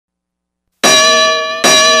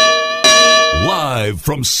Live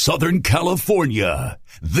from Southern California,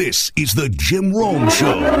 this is the Jim Rome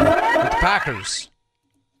Show. With the Packers.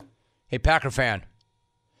 Hey, Packer fan,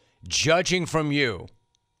 judging from you,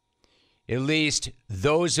 at least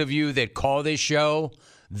those of you that call this show,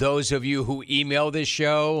 those of you who email this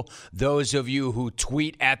show, those of you who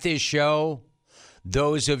tweet at this show,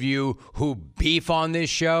 those of you who beef on this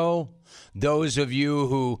show, those of you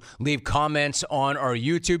who leave comments on our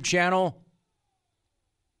YouTube channel,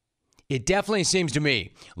 it definitely seems to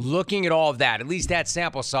me, looking at all of that, at least that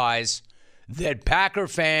sample size, that Packer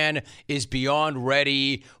fan is beyond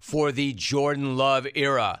ready for the Jordan Love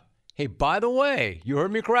era. Hey, by the way, you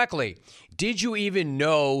heard me correctly. Did you even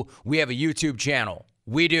know we have a YouTube channel?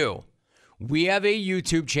 We do. We have a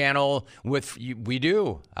YouTube channel we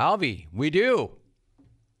do. Alvy, we do.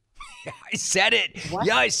 I said it. What?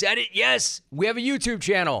 Yeah, I said it. Yes, we have a YouTube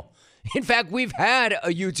channel. In fact, we've had a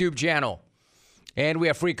YouTube channel. And we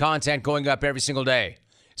have free content going up every single day.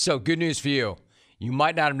 So good news for you. You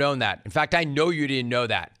might not have known that. In fact, I know you didn't know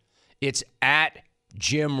that. It's at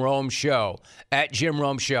Jim Rome Show. At Jim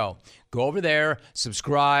Rome Show. Go over there,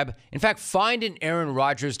 subscribe. In fact, find an Aaron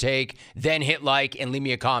Rodgers take, then hit like and leave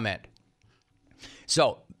me a comment.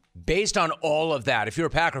 So, based on all of that, if you're a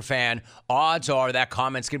Packer fan, odds are that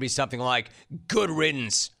comment's going to be something like, good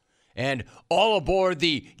riddance, and all aboard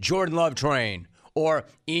the Jordan Love train, or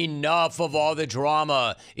enough of all the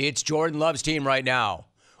drama, it's Jordan Love's team right now,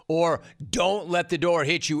 or don't let the door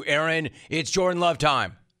hit you, Aaron, it's Jordan Love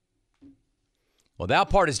time. Well, that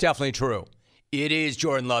part is definitely true. It is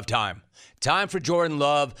Jordan Love time. Time for Jordan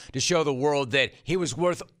Love to show the world that he was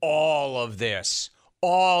worth all of this,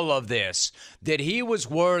 that he was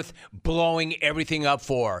worth blowing everything up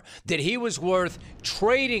for, that he was worth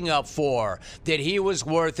trading up for, that he was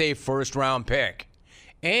worth a first-round pick,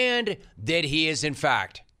 and that he is, in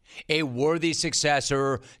fact, a worthy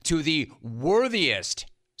successor to the worthiest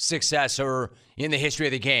successor in the history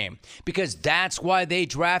of the game, because that's why they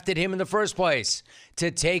drafted him in the first place,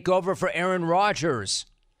 to take over for Aaron Rodgers.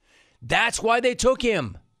 That's why they took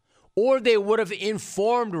him. Or they would have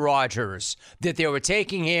informed Rodgers that they were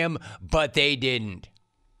taking him, but they didn't.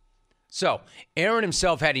 So, Aaron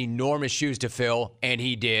himself had enormous shoes to fill, and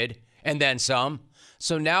he did, and then some.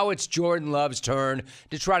 So now it's Jordan Love's turn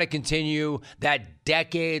to try to continue that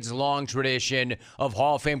decades-long tradition of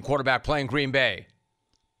Hall of Fame quarterback playing Green Bay.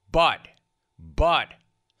 But,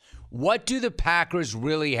 what do the Packers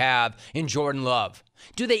really have in Jordan Love?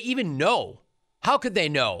 Do they even know? How could they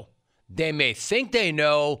know? They may think they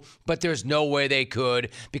know, but there's no way they could,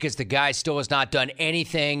 because the guy still has not done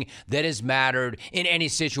anything that has mattered in any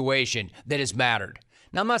situation that has mattered.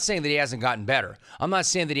 Now, I'm not saying that he hasn't gotten better. I'm not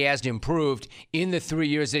saying that he hasn't improved in the 3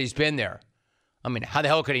 years that he's been there. I mean, how the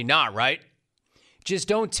hell could he not, right? Just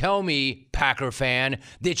don't tell me, Packer fan,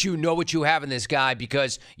 that you know what you have in this guy,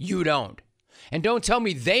 because you don't. And don't tell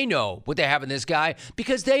me they know what they have in this guy,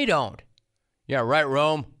 because they don't. Yeah, right,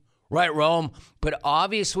 Rome? Right, Rome? But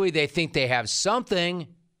obviously they think they have something,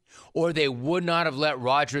 or they would not have let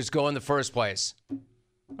Rodgers go in the first place.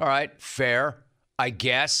 All right, fair, I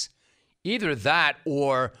guess. Either that,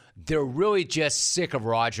 or they're really just sick of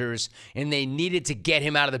Rodgers, and they needed to get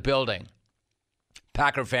him out of the building.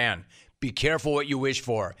 Packer fan, be careful what you wish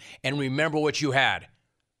for, and remember what you had.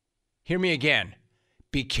 Hear me again.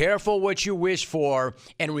 Be careful what you wish for,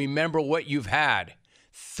 and remember what you've had.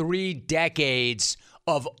 3 decades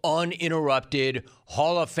of uninterrupted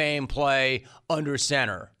Hall of Fame play under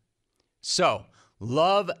center. So,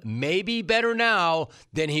 Love may be better now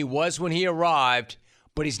than he was when he arrived,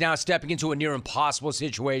 but he's now stepping into a near impossible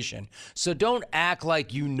situation. So don't act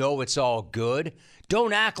like you know it's all good.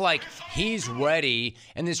 Don't act like he's ready,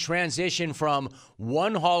 and this transition from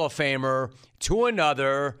one Hall of Famer to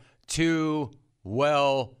another to,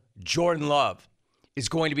 well, Jordan Love is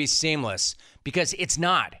going to be seamless, because it's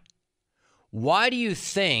not. Why do you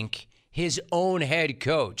think his own head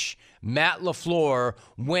coach, Matt LaFleur,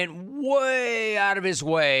 went way out of his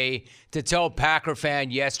way to tell Packer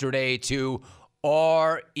fan yesterday to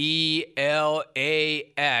RELAX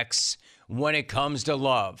when it comes to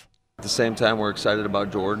Love? At the same time, we're excited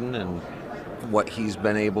about Jordan and what he's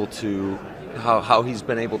been able to, how he's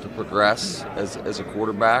been able to progress as a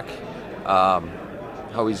quarterback,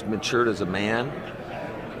 how he's matured as a man.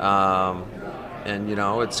 And, you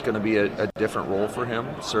know, it's going to be a different role for him,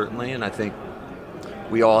 certainly. And I think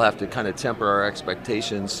we all have to kind of temper our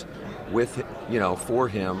expectations with, you know, for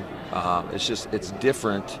him. It's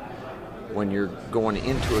different when you're going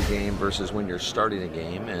into a game versus when you're starting a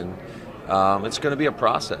game. And it's going to be a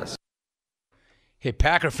process. Hey,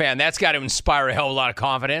 Packer fan, that's got to inspire a hell of a lot of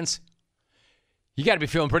confidence. You got to be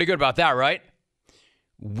feeling pretty good about that, right?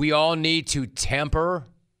 we all need to temper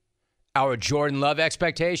our Jordan Love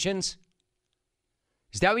expectations?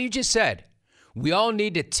 Is that what you just said? We all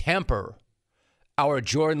need to temper our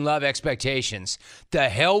Jordan Love expectations. The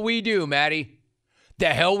hell we do, Maddie. The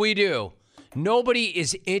hell we do. Nobody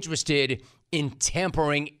is interested in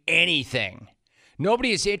tempering anything.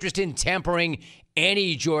 Nobody is interested in tempering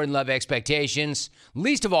any Jordan Love expectations,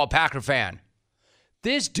 least of all Packer fan.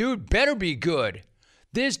 This dude better be good.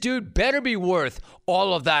 This dude better be worth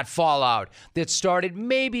all of that fallout that started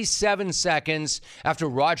maybe 7 seconds after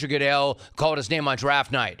Roger Goodell called his name on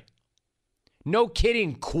draft night. No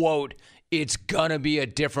kidding, quote, it's gonna be a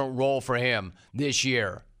different role for him this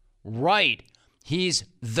year. Right. He's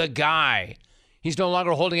the guy. He's no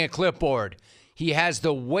longer holding a clipboard. He has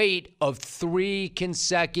the weight of 3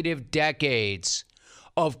 consecutive decades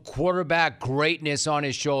of quarterback greatness on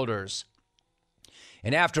his shoulders.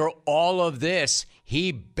 And after all of this,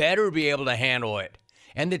 he better be able to handle it.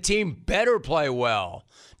 And the team better play well.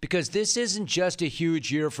 Because this isn't just a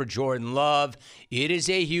huge year for Jordan Love. It is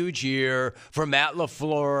a huge year for Matt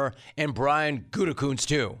LaFleur and Brian Gutekunst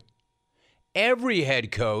too. Every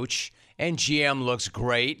head coach and GM looks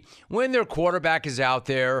great when their quarterback is out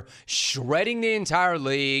there shredding the entire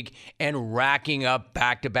league and racking up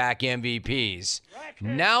back-to-back MVPs.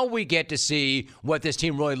 Now we get to see what this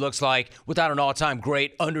team really looks like without an all-time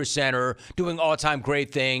great under center doing all-time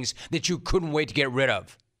great things that you couldn't wait to get rid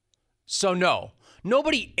of. So no,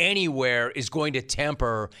 nobody anywhere is going to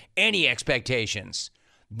temper any expectations.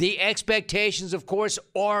 The expectations, of course,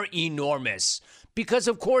 are enormous because,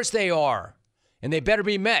 of course, they are. And they better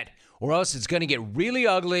be met, or else it's going to get really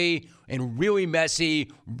ugly and really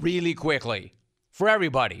messy really quickly for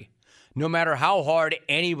everybody, no matter how hard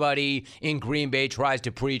anybody in Green Bay tries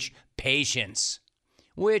to preach patience,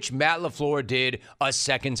 which Matt LaFleur did a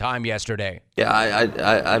second time yesterday. Yeah,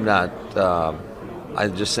 I'm not. I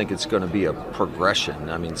just think it's going to be a progression.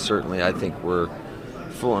 I mean, certainly I think we're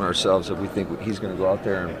fooling ourselves if we think he's going to go out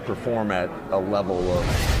there and perform at a level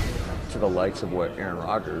of to the likes of what Aaron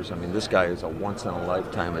Rodgers. I mean, this guy is a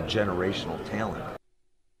once-in-a-lifetime, a generational talent.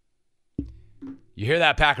 You hear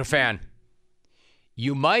that, Packer fan?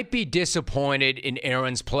 You might be disappointed in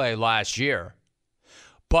Aaron's play last year,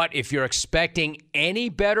 but if you're expecting any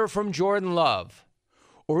better from Jordan Love,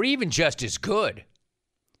 or even just as good,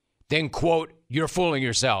 then, quote, you're fooling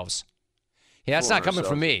yourselves. Yeah, that's not coming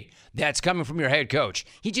from me. That's coming from your head coach.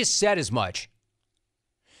 He just said as much.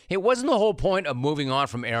 It wasn't the whole point of moving on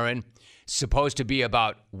from Aaron supposed to be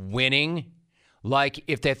about winning. Like,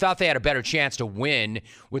 if they thought they had a better chance to win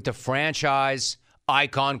with the franchise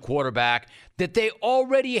icon quarterback that they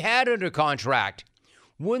already had under contract,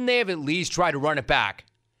 wouldn't they have at least tried to run it back?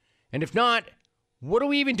 And if not, what are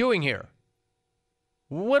we even doing here?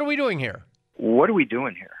 What are we doing here? What are we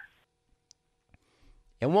doing here?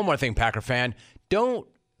 And one more thing, Packer fan,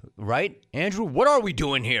 right? Andrew, what are we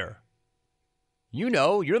doing here? You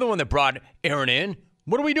know, you're the one that brought Aaron in.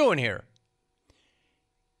 What are we doing here?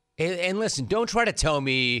 And listen, don't try to tell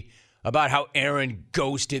me about how Aaron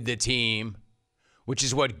ghosted the team, which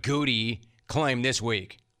is what Goody claimed this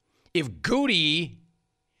week. If Goody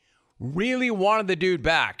really wanted the dude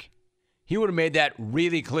back, he would have made that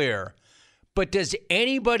really clear. But does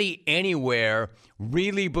anybody anywhere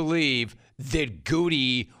really believe that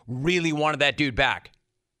Goody really wanted that dude back?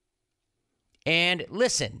 And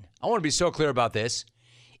listen, I want to be so clear about this.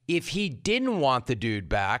 If he didn't want the dude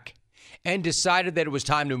back and decided that it was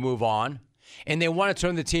time to move on, and they want to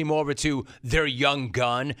turn the team over to their young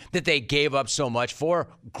gun that they gave up so much for,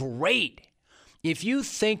 great. If you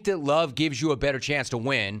think that Love gives you a better chance to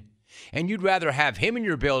win, and you'd rather have him in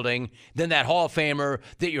your building than that Hall of Famer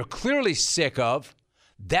that you're clearly sick of,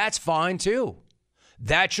 that's fine too.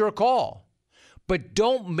 That's your call. But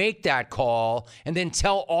don't make that call and then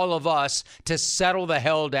tell all of us to settle the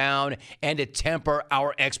hell down and to temper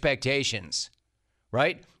our expectations,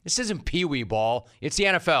 right? This isn't peewee ball. It's the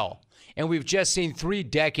NFL. And we've just seen 3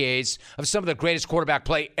 decades of some of the greatest quarterback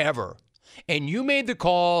play ever. And you made the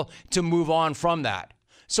call to move on from that.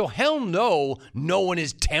 So hell no, no one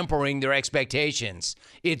is tempering their expectations.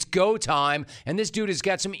 It's go time, and this dude has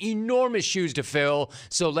got some enormous shoes to fill,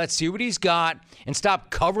 so let's see what he's got and stop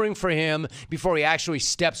covering for him before he actually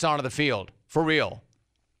steps onto the field. For real.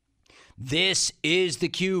 This is the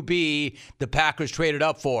QB the Packers traded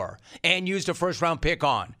up for and used a first-round pick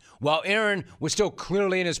on, while Aaron was still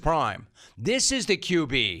clearly in his prime. This is the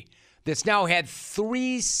QB that's now had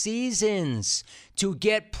 3 seasons to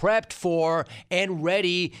get prepped for and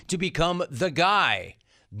ready to become the guy.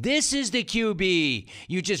 This is the QB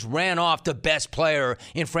you just ran off the best player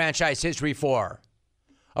in franchise history for.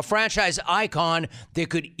 A franchise icon that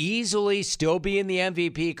could easily still be in the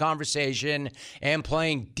MVP conversation and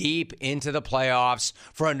playing deep into the playoffs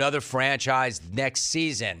for another franchise next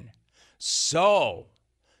season. So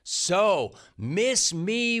miss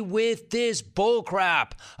me with this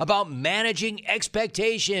bullcrap about managing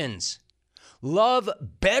expectations. Love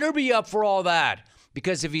better be up for all that,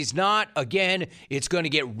 because if he's not, again, it's going to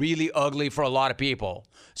get really ugly for a lot of people.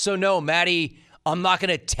 So no, Matty, I'm not going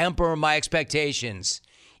to temper my expectations.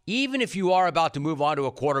 Even if you are about to move on to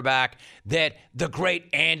a quarterback that the great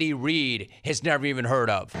Andy Reid has never even heard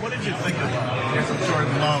of. What did you think of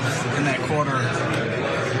Jordan Love in that quarter?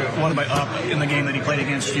 One by up in the game that he played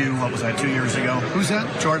against you, what was that, 2 years ago? Who's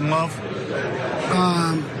that? Jordan Love.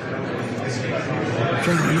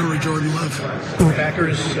 Trying to remember Jordan Love.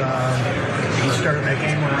 Packers, he started that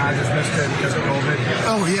game when Rodgers missed it because of COVID.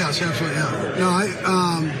 Oh, yes, absolutely, yeah. No,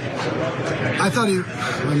 I thought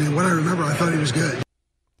what I remember, I thought he was good.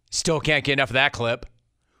 Still can't get enough of that clip.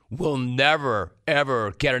 We'll never,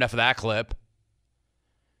 ever get enough of that clip.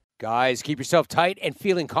 Guys, keep yourself tight and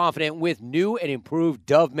feeling confident with new and improved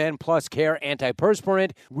Dove Men Plus Care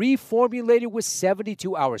Antiperspirant, reformulated with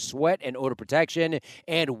 72-hour sweat and odor protection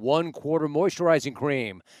and 1/4 moisturizing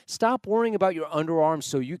cream. Stop worrying about your underarms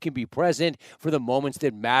so you can be present for the moments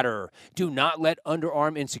that matter. Do not let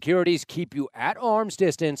underarm insecurities keep you at arm's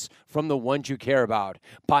distance from the ones you care about.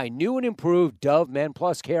 Buy new and improved Dove Men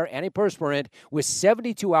Plus Care Antiperspirant with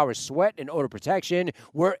 72-hour sweat and odor protection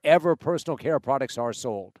wherever personal care products are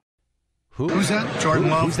sold. Who's that? Jordan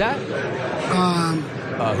Love. Who's that?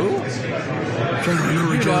 Who? Trying to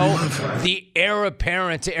remember Jordan Love. The heir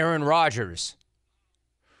apparent to Aaron Rodgers,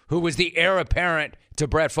 who was the heir apparent to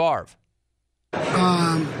Brett Favre.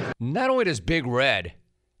 Not only does Big Red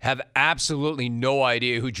have absolutely no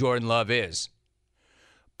idea who Jordan Love is,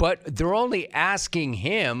 but they're only asking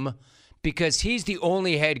him because he's the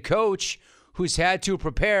only head coach who's had to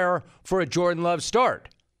prepare for a Jordan Love start.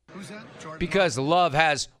 Who's that? Jordan Because Love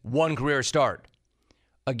has one career start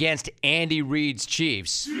against Andy Reid's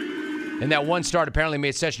Chiefs. And that one start apparently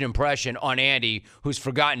made such an impression on Andy, who's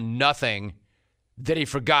forgotten nothing, that he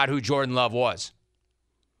forgot who Jordan Love was.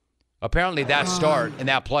 Apparently that start and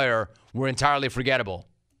that player were entirely forgettable.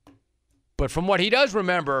 But from what he does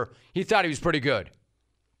remember, he thought he was pretty good.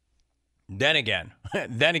 Then again,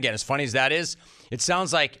 as funny as that is, it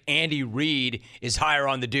sounds like Andy Reid is higher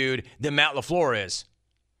on the dude than Matt LaFleur is.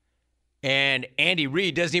 And Andy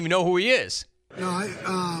Reid doesn't even know who he is. No,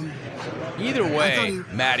 Either way,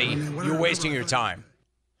 Matty, you're wasting your time.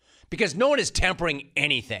 Because no one is tempering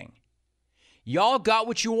anything. Y'all got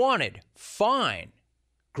what you wanted. Fine.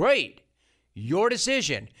 Great. Your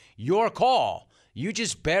decision. Your call. You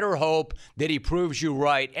just better hope that he proves you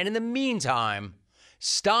right. And in the meantime,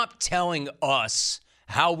 stop telling us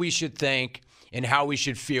how we should think and how we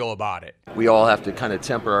should feel about it. We all have to kind of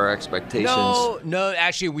temper our expectations. No,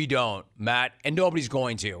 actually we don't, Matt. And nobody's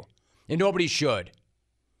going to. And nobody should.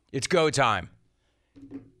 It's go time.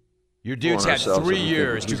 Your dude's had 3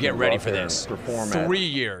 years to get ready for this. 3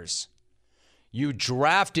 years. You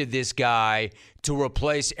drafted this guy to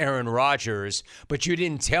replace Aaron Rodgers, but you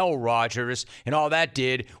didn't tell Rodgers, and all that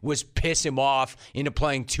did was piss him off into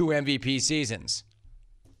playing 2 MVP seasons.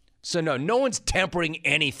 So no one's tempering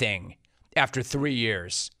anything after 3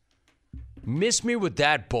 years. Miss me with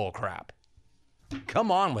that bullcrap.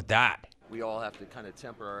 Come on with that. We all have to kind of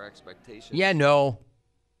temper our expectations. Yeah, no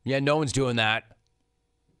one's doing that.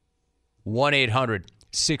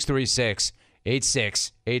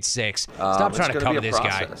 1-800-636-8686. Stop trying to cover this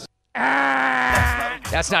guy.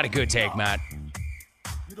 That's not a good take, Matt.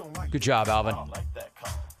 Good job, Alvin.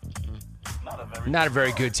 Not a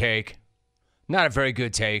very good take. Not a very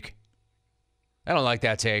good take. I don't like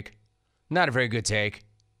that take. Not a very good take.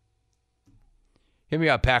 Hear me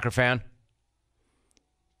out, Packer fan.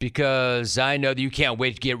 Because I know that you can't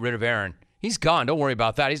wait to get rid of Aaron. He's gone. Don't worry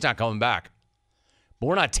about that. He's not coming back. But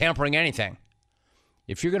we're not tampering anything.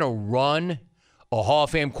 If you're going to run a Hall of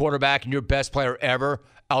Fame quarterback and your best player ever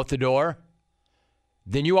out the door,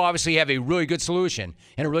 then you obviously have a really good solution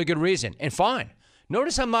and a really good reason. And fine.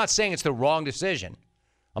 Notice I'm not saying it's the wrong decision.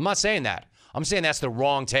 I'm not saying that. I'm saying that's the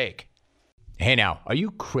wrong take. Hey now, are you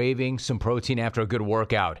craving some protein after a good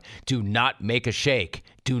workout? Do not make a shake.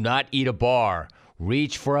 Do not eat a bar.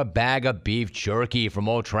 Reach for a bag of beef jerky from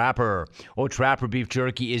Old Trapper. Old Trapper beef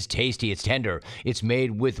jerky is tasty, it's tender, it's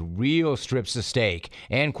made with real strips of steak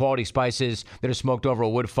and quality spices that are smoked over a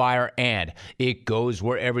wood fire, and it goes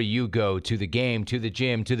wherever you go, to the game, to the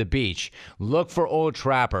gym, to the beach. Look for Old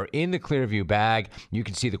Trapper in the Clearview bag. You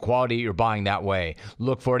can see the quality you're buying that way.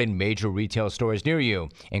 Look for it in major retail stores near you.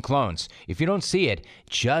 And clones, if you don't see it,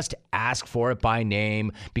 just ask for it by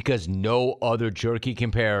name, because no other jerky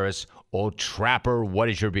compares. Old Trapper, what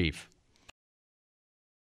is your beef?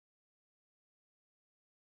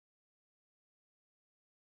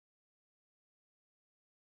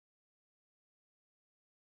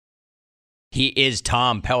 He is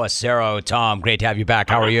Tom Pelissero. Tom, great to have you back.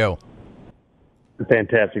 How are you?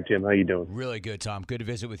 Fantastic, Jim. How you doing? Really good, Tom. Good to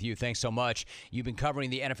visit with you. Thanks so much. You've been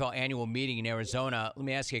covering the NFL annual meeting in Arizona. Let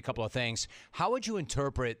me ask you a couple of things. How would you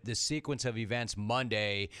interpret the sequence of events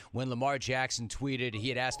Monday when Lamar Jackson tweeted he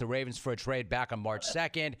had asked the Ravens for a trade back on March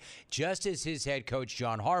 2nd, just as his head coach,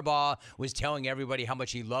 John Harbaugh, was telling everybody how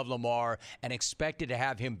much he loved Lamar and expected to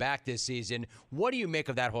have him back this season? What do you make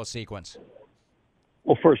of that whole sequence?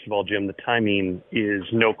 Well, first of all, Jim, the timing is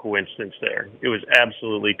no coincidence there. It was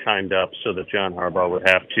absolutely timed up so that John Harbaugh would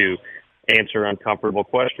have to answer uncomfortable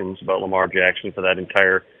questions about Lamar Jackson for that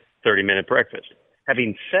entire 30-minute breakfast.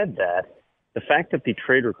 Having said that, the fact that the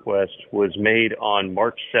trade request was made on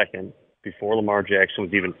March 2nd, before Lamar Jackson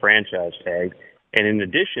was even franchise tagged, and in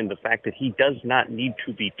addition, the fact that he does not need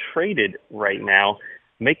to be traded right now,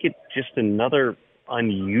 make it just another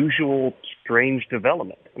unusual, strange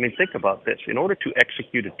development. I mean, think about this. In order to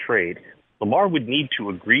execute a trade, Lamar would need to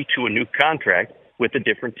agree to a new contract with a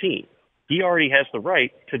different team. He already has the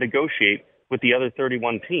right to negotiate with the other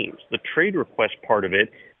 31 teams. The trade request part of it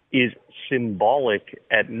is symbolic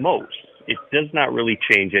at most. It does not really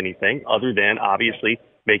change anything other than obviously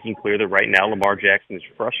making clear that right now Lamar Jackson is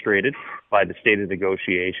frustrated by the state of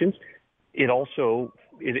negotiations. It also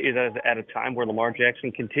is at a time where Lamar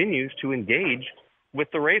Jackson continues to engage with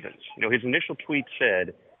the Ravens. You know, his initial tweet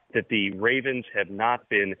said that the Ravens have not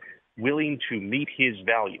been willing to meet his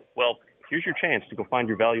value. Well, here's your chance to go find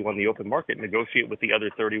your value on the open market and negotiate with the other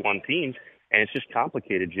 31 teams. And it's just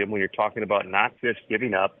complicated, Jim, when you're talking about not just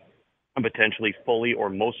giving up a potentially fully or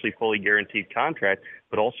mostly fully guaranteed contract,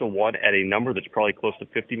 but also one at a number that's probably close to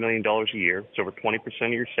 $50 million a year. It's over 20%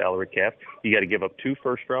 of your salary cap. You got to give up 2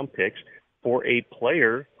 first-round picks for a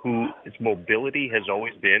player whose mobility has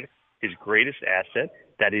always been his greatest asset.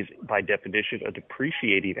 That is, by definition, a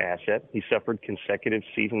depreciating asset. He suffered consecutive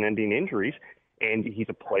season-ending injuries, and he's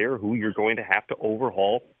a player who you're going to have to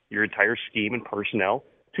overhaul your entire scheme and personnel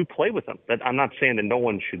to play with him. I'm not saying that no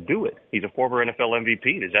one should do it. He's a former NFL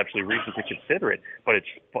MVP. There's absolutely reason to consider it. But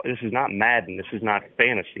this is not Madden. This is not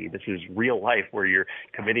fantasy. This is real life where you're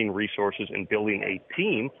committing resources and building a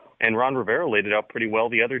team. And Ron Rivera laid it out pretty well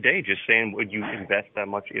the other day, just saying when you invest that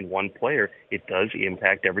much in one player, it does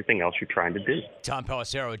impact everything else you're trying to do. Tom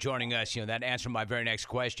Pelissero joining us. You know, that answered my very next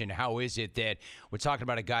question. How is it that we're talking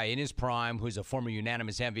about a guy in his prime who's a former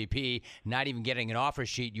unanimous MVP, not even getting an offer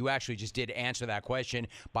sheet? You actually just did answer that question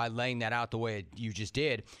by laying that out the way you just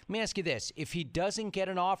did. Let me ask you this. If he doesn't get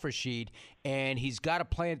an offer sheet and he's got to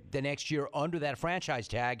play the next year under that franchise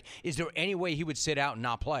tag, is there any way he would sit out and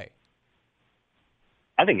not play?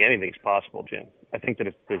 I think anything's possible, Jim. I think that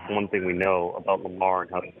if there's one thing we know about Lamar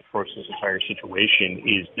and how to approach this entire situation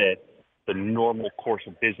is that the normal course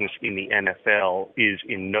of business in the NFL is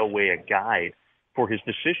in no way a guide for his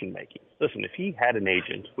decision-making. Listen, if he had an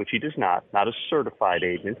agent, which he does not a certified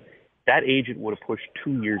agent, that agent would have pushed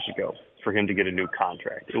 2 years ago for him to get a new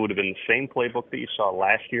contract. It would have been the same playbook that you saw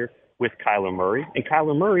last year with Kyler Murray. And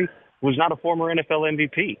Kyler Murray was not a former NFL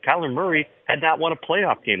MVP. Kyler Murray had not won a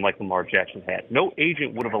playoff game like Lamar Jackson had. No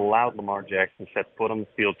agent would have allowed Lamar Jackson to set foot on the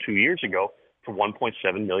field 2 years ago for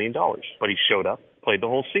 $1.7 million. But he showed up, played the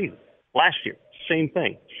whole season. Last year, same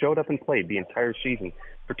thing. Showed up and played the entire season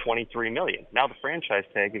for $23 million. Now the franchise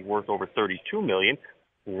tag is worth over $32 million.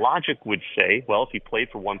 Logic would say, well, if he played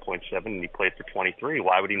for 1.7 and he played for 23,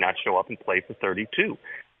 why would he not show up and play for 32?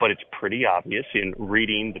 But it's pretty obvious in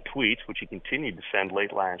reading the tweets, which he continued to send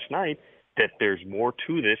late last night, that there's more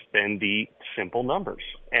to this than the simple numbers.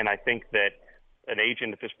 And I think that an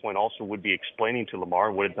agent at this point also would be explaining to Lamar,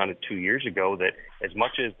 and would have done it 2 years ago, that as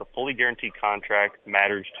much as the fully guaranteed contract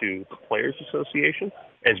matters to the Players Association,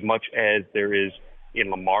 as much as there is in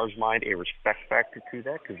Lamar's mind a respect factor to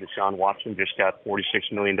that, because Deshaun Watson just got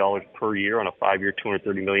 $46 million per year on a 5-year,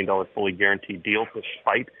 $230 million fully guaranteed deal,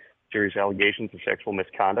 despite serious allegations of sexual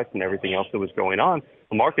misconduct and everything else that was going on.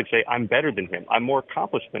 Lamar could say, I'm better than him. I'm more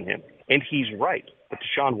accomplished than him. And he's right. But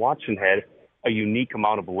Deshaun Watson had a unique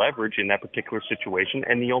amount of leverage in that particular situation,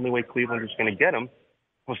 and the only way Cleveland was going to get him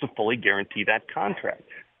was to fully guarantee that contract.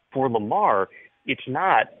 For Lamar, it's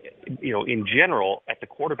not, in general, at the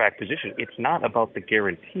quarterback position, it's not about the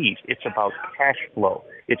guarantees. It's about cash flow.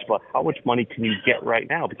 It's about how much money can you get right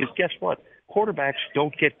now? Because guess what? Quarterbacks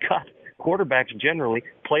don't get cut. Quarterbacks generally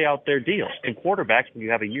play out their deals. And quarterbacks, when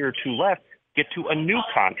you have a year or two left, get to a new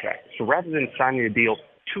contract. So rather than signing a deal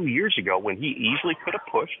 2 years ago when he easily could have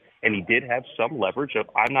pushed and he did have some leverage of,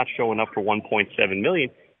 I'm not showing up for $1.7 million,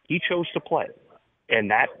 he chose to play. And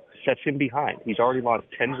that sets him behind. He's already lost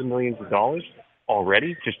tens of millions of dollars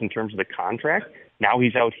already, just in terms of the contract. Now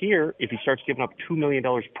he's out here. If he starts giving up $2 million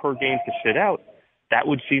per game to sit out, that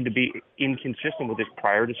would seem to be inconsistent with his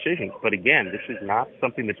prior decisions. But again, this is not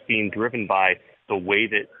something that's being driven by the way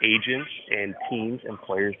that agents and teams and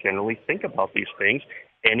players generally think about these things.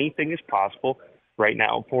 Anything is possible right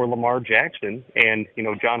now for Lamar Jackson. And,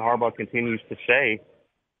 John Harbaugh continues to say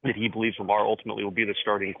that he believes Lamar ultimately will be the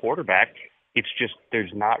starting quarterback. It's just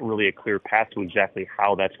there's not really a clear path to exactly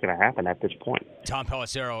how that's going to happen at this point. Tom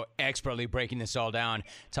Pelissero expertly breaking this all down.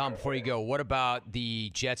 Tom, before you go, what about the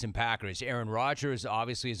Jets and Packers? Aaron Rodgers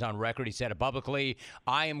obviously is on record. He said it publicly,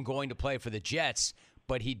 I am going to play for the Jets,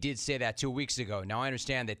 but he did say that 2 weeks ago. Now, I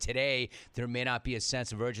understand that today there may not be a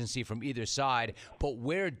sense of urgency from either side, but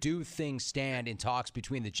where do things stand in talks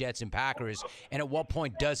between the Jets and Packers, and at what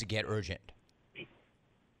point does it get urgent?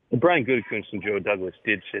 Brian Gutekunst and Joe Douglas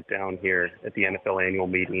did sit down here at the NFL annual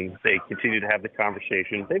meeting. They continue to have the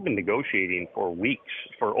conversation. They've been negotiating for weeks,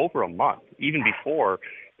 for over a month, even before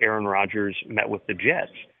Aaron Rodgers met with the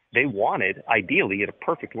Jets. They wanted, ideally, in a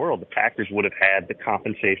perfect world, the Packers would have had the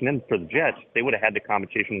compensation, and for the Jets, they would have had the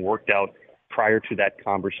compensation worked out prior to that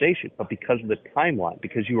conversation. But because of the timeline,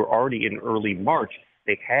 because you were already in early March,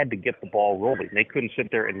 they had to get the ball rolling. They couldn't sit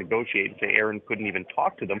there and negotiate and say Aaron couldn't even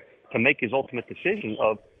talk to them to make his ultimate decision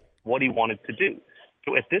of what he wanted to do.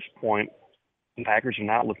 So at this point, the Packers are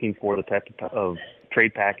not looking for the type of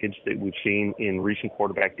trade package that we've seen in recent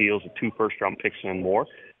quarterback deals of 2 first-round picks and more.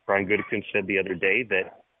 Brian Gutekunst said the other day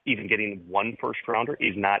that even getting 1 first-rounder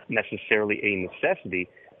is not necessarily a necessity,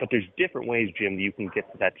 but there's different ways, Jim, that you can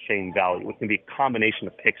get to that same value. It can be a combination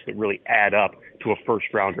of picks that really add up to a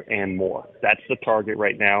first-rounder and more. That's the target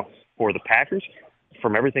right now for the Packers.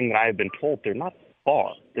 From everything that I have been told, they're not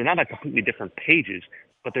far. They're not on completely different pages,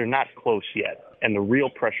 but they're not close yet. And the real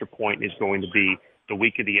pressure point is going to be the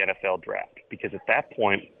week of the NFL draft, because at that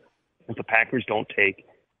point, if the Packers don't take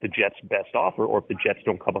the Jets' best offer, or if the Jets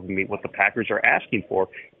don't come up and meet what the Packers are asking for,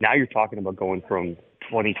 now you're talking about going from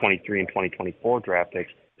 2023 and 2024 draft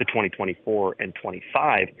picks to 2024 and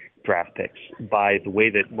 25 draft picks. By the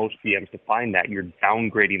way that most GMs define that, you're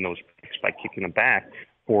downgrading those picks by kicking them back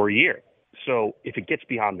for a year. So if it gets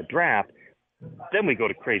beyond the draft, then we go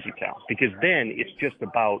to crazy town, because then it's just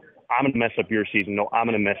about, I'm going to mess up your season. No, I'm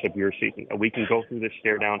going to mess up your season. And we can go through this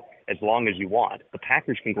stare down as long as you want. The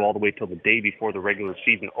Packers can go all the way till the day before the regular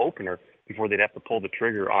season opener before they'd have to pull the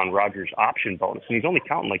trigger on Rodgers' option bonus. And he's only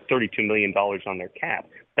counting like $32 million on their cap.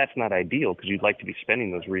 That's not ideal, because you'd like to be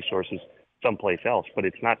spending those resources someplace else. But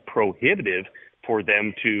it's not prohibitive for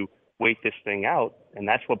them to wait this thing out. And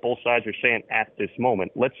that's what both sides are saying at this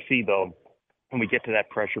moment. Let's see, though, when we get to that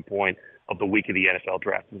pressure point of the week of the NFL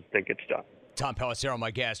draft, I think it's done. Tom Pelissero,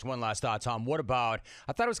 my guest. One last thought, Tom. What about,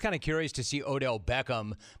 I thought it was kind of curious to see Odell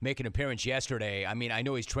Beckham make an appearance yesterday. I mean, I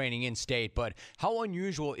know he's training in state, but how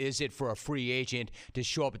unusual is it for a free agent to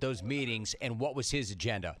show up at those meetings, and what was his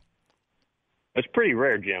agenda? It's pretty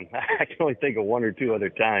rare, Jim. I can only think of 1 or 2 other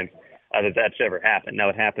times that's ever happened. Now,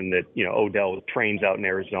 it happened that, Odell trains out in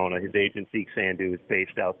Arizona. His agent, Zeke Sandu, is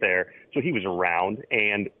based out there. So he was around,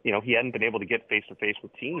 and, he hadn't been able to get face-to-face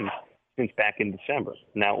with teams since back in December.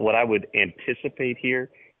 Now, what I would anticipate here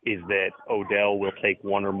is that Odell will take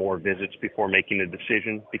 1 or more visits before making a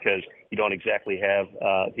decision, because you don't exactly have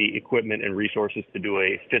the equipment and resources to do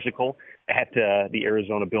a physical at the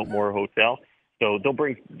Arizona Biltmore Hotel. So they'll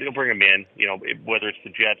bring him in, whether it's the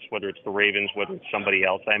Jets, whether it's the Ravens, whether it's somebody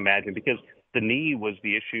else, I imagine, because the knee was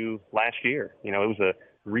the issue last year. It was a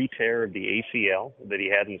re-tear of the ACL that he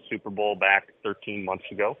had in the Super Bowl back 13 months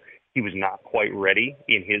ago. He was not quite ready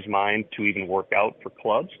in his mind to even work out for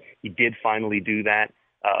clubs. He did finally do that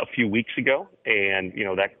a few weeks ago, and,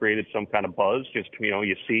 that created some kind of buzz. Just,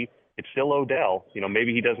 you see, it's still Odell.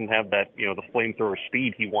 Maybe he doesn't have that, the flamethrower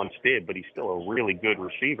speed he once did, but he's still a really good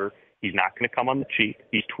receiver. He's not going to come on the cheap.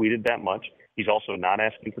 He's tweeted that much. He's also not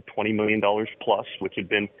asking for $20 million plus, which had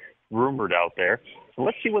been rumored out there. So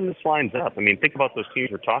let's see when this lines up. I mean, think about those teams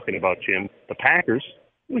we're talking about, Jim. The Packers,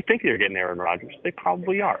 we think they're getting Aaron Rodgers. They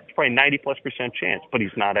probably are. It's probably 90+% chance, but he's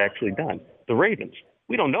not actually done. The Ravens,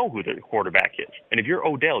 we don't know who the quarterback is. And if you're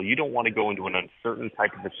Odell, you don't want to go into an uncertain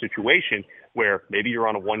type of a situation where maybe you're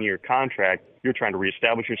on a one-year contract, you're trying to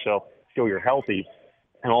reestablish yourself, show you're healthy,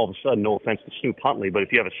 and all of a sudden, no offense to Snoop Huntley, but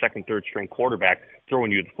if you have a second, third string quarterback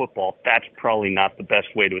throwing you the football, that's probably not the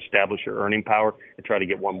best way to establish your earning power and try to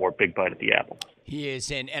get one more big bite at the apple. He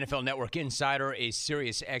is an NFL Network insider, a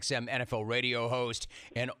Sirius XM NFL radio host,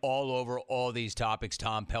 and all over all these topics.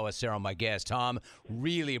 Tom Pelissero, my guest. Tom,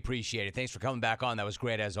 really appreciate it. Thanks for coming back on. That was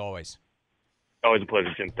great as always. Always a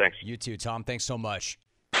pleasure, Jim. Thanks. You too, Tom. Thanks so much.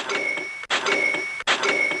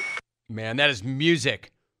 Man, that is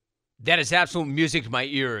music. That is absolute music to my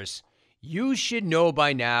ears. You should know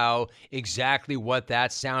by now exactly what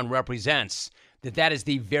that sound represents, that is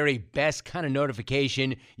the very best kind of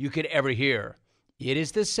notification you could ever hear. It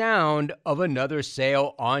is the sound of another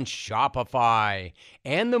sale on Shopify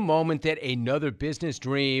and the moment that another business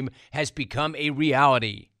dream has become a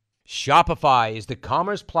reality. Shopify is the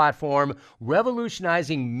commerce platform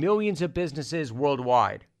revolutionizing millions of businesses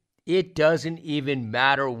worldwide. It doesn't even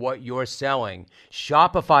matter what you're selling.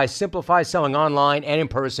 Shopify simplifies selling online and in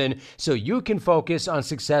person so you can focus on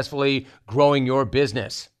successfully growing your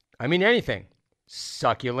business. I mean anything.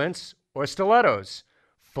 Succulents or stilettos,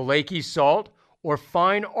 flaky salt or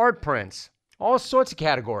fine art prints. All sorts of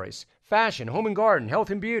categories. Fashion, home and garden,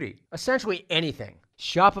 health and beauty. Essentially anything.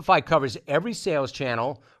 Shopify covers every sales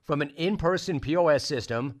channel from an in-person POS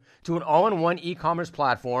system to an all-in-one e-commerce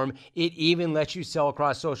platform. It even lets you sell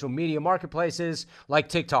across social media marketplaces like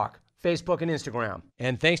TikTok, Facebook, and Instagram.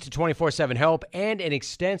 And thanks to 24/7 help and an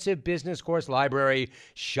extensive business course library,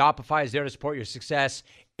 Shopify is there to support your success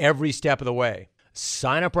every step of the way.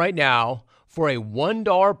 Sign up right now for a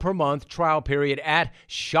 $1 per month trial period at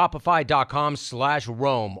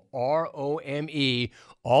shopify.com/Rome, R-O-M-E,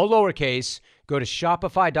 all lowercase. Go to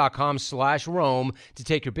shopify.com/Rome to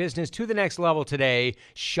take your business to the next level today.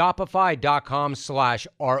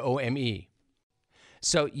 Shopify.com/ROME.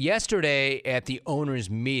 So yesterday at the owners'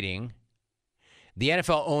 meeting, the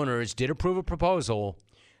NFL owners did approve a proposal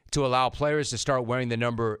to allow players to start wearing the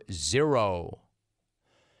number 0.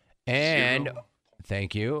 And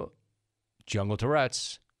thank you, Jungle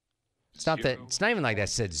Tourette's. It's not that. It's not even like that. I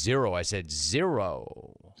said 0. I said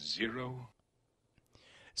 0. 0.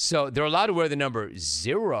 So they're allowed to wear the number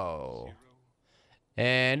 0.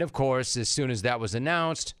 And, of course, as soon as that was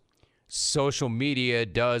announced, social media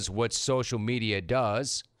does what social media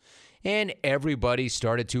does. And everybody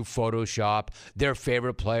started to Photoshop their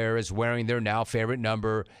favorite player as wearing their now favorite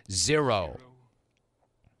number 0.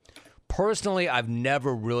 Personally, I've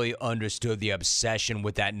never really understood the obsession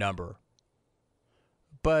with that number.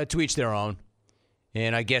 But to each their own.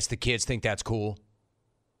 And I guess the kids think that's cool.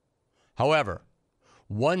 However,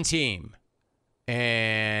 one team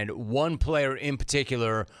and one player in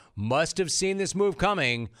particular must have seen this move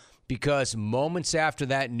coming, because moments after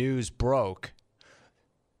that news broke,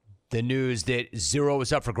 the news that 0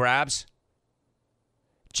 was up for grabs,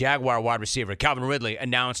 Jaguar wide receiver Calvin Ridley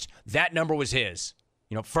announced that number was his.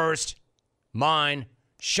 You know, first, mine,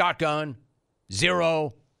 shotgun,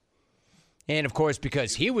 0. And, of course,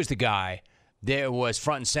 because he was the guy that was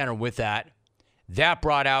front and center with that, that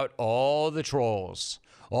brought out all the trolls,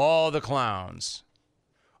 all the clowns,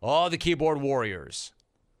 all the keyboard warriors.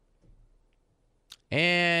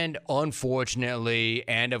 And unfortunately,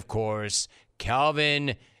 and of course,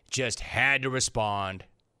 Calvin just had to respond.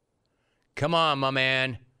 Come on, my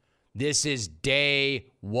man. This is day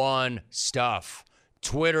one stuff.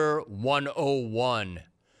 Twitter 101.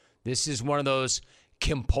 This is one of those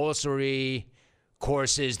compulsory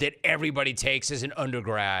courses that everybody takes as an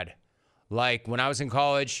undergrad. Like when I was in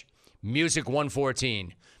college, Music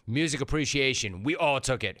 114, Music Appreciation, we all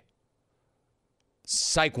took it.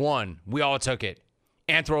 Psych 1, we all took it.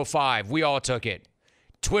 Anthro 5, we all took it.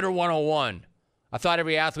 Twitter 101, I thought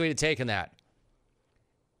every athlete had taken that.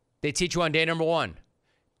 They teach you on day number 1,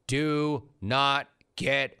 do not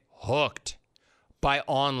get hooked by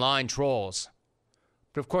online trolls.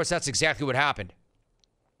 But of course, that's exactly what happened.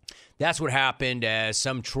 That's what happened as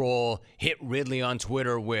some troll hit Ridley on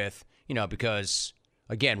Twitter with, because,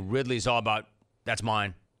 again, Ridley's all about, that's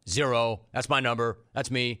mine, 0, that's my number,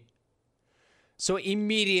 that's me. So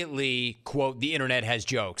immediately, quote, the internet has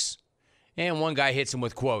jokes. And one guy hits him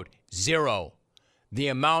with, quote, 0, the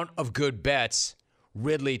amount of good bets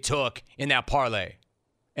Ridley took in that parlay,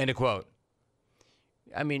 end of quote.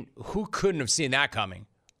 I mean, who couldn't have seen that coming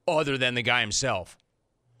other than the guy himself?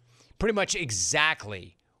 Pretty much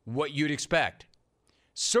exactly what you'd expect.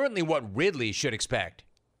 Certainly what Ridley should expect.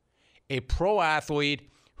 A pro athlete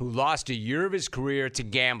who lost a year of his career to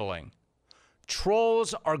gambling.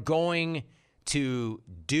 Trolls are going to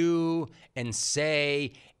do and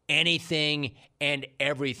say anything and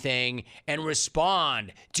everything and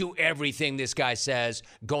respond to everything this guy says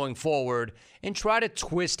going forward and try to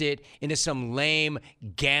twist it into some lame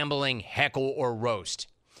gambling heckle or roast.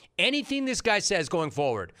 Anything this guy says going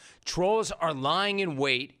forward, trolls are lying in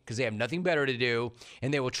wait because they have nothing better to do,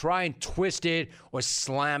 and they will try and twist it or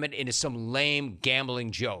slam it into some lame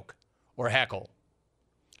gambling joke or heckle.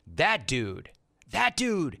 That dude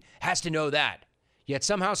has to know that. Yet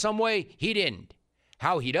somehow, some way, he didn't.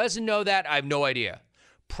 How he doesn't know that, I have no idea.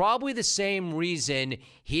 Probably the same reason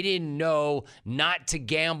he didn't know not to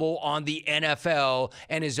gamble on the NFL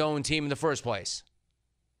and his own team in the first place.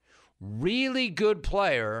 Really good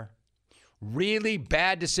player, really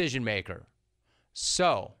bad decision maker.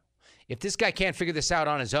 So, if this guy can't figure this out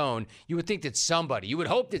on his own, you would think that somebody, you would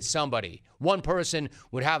hope that somebody, one person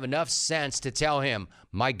would have enough sense to tell him,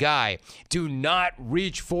 my guy, do not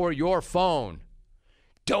reach for your phone.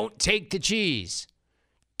 Don't take the cheese.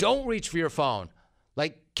 Don't reach for your phone.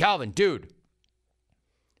 Like, Calvin, dude.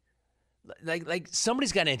 Like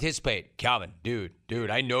somebody's got to anticipate. Calvin, dude,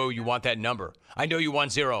 I know you want that number. I know you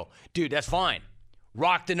want 0. Dude, that's fine.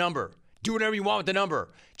 Rock the number. Do whatever you want with the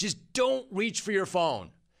number. Just don't reach for your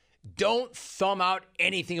phone. Don't thumb out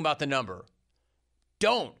anything about the number.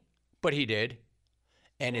 Don't. But he did.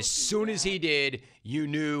 And as soon as he did, you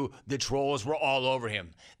knew the trolls were all over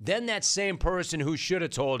him. Then that same person who should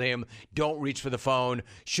have told him, don't reach for the phone,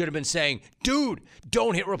 should have been saying, dude,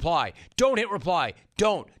 don't hit reply. Don't hit reply.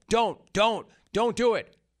 Don't do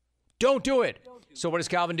it. Don't do it. So what does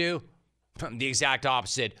Calvin do? The exact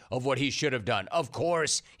opposite of what he should have done. Of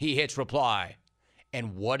course, he hits reply.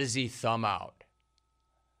 And what does he thumb out?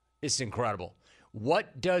 It's incredible.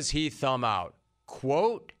 What does he thumb out?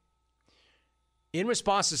 Quote, in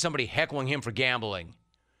response to somebody heckling him for gambling,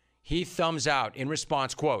 he thumbs out in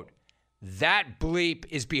response, quote, that bleep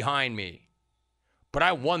is behind me, but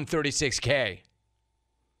I won $36K.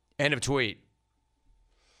 End of tweet.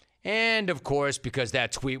 And of course, because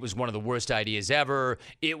that tweet was one of the worst ideas ever,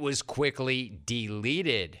 it was quickly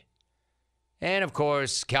deleted. And of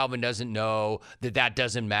course, Calvin doesn't know that that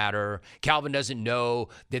doesn't matter. Calvin doesn't know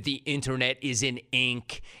that the internet is in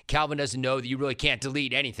ink. Calvin doesn't know that you really can't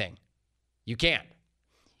delete anything. You can't.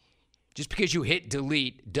 Just because you hit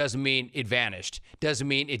delete doesn't mean it vanished. Doesn't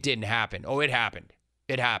mean it didn't happen. Oh, it happened.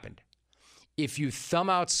 It happened. If you thumb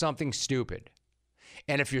out something stupid,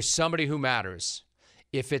 and if you're somebody who matters,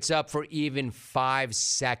 if it's up for even 5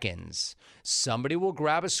 seconds, somebody will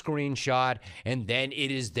grab a screenshot and then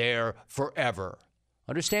it is there forever.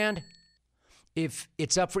 Understand? If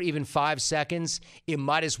it's up for even 5 seconds, it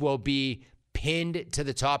might as well be pinned to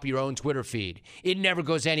the top of your own Twitter feed. It never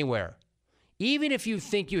goes anywhere. Even if you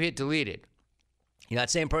think you hit deleted. You know,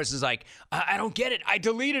 that same person's like, I don't get it. I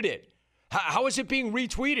deleted it. How is it being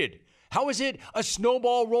retweeted? How is it a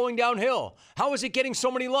snowball rolling downhill? How is it getting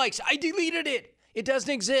so many likes? I deleted it. It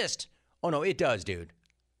doesn't exist. Oh, no, it does, dude.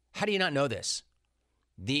 How do you not know this?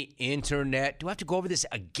 The internet. Do I have to go over this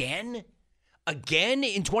again? Again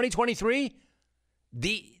in 2023?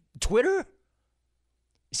 The Twitter?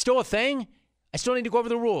 Still a thing? I still need to go over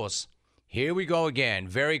the rules. Here we go again,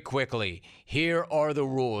 very quickly. Here are the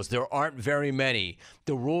rules. There aren't very many.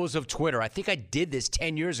 The rules of Twitter. I think I did this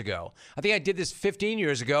 10 years ago. I think I did this 15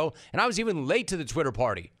 years ago, and I was even late to the Twitter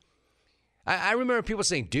party. I remember people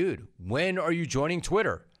saying, dude, when are you joining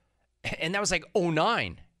Twitter? And that was like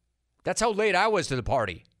 2009. That's how late I was to the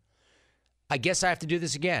party. I guess I have to do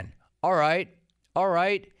this again. All right.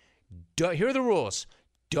 Here are the rules.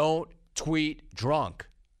 Don't tweet drunk.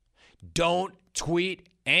 Don't tweet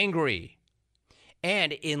angry.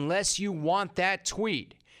 And unless you want that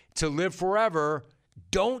tweet to live forever,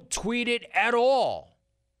 don't tweet it at all.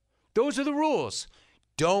 Those are the rules.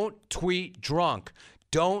 Don't tweet drunk.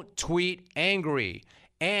 Don't tweet angry.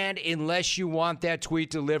 And unless you want that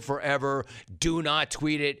tweet to live forever, do not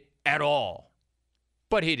tweet it at all.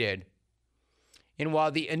 But he did. And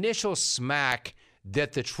while the initial smack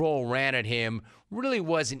that the troll ran at him really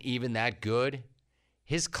wasn't even that good,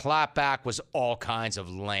 his clapback was all kinds of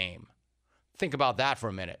lame. Think about that for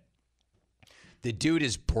a minute. The dude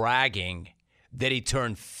is bragging that he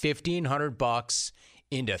turned $1,500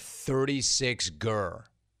 into 36 gur.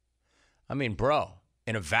 I mean, bro,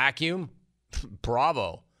 in a vacuum,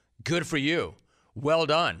 bravo. Good for you. Well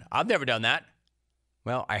done. I've never done that.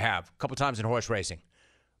 Well, I have a couple times in horse racing.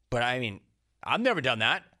 But I mean, I've never done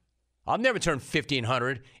that. I've never turned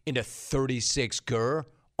 1,500 into 36 gur.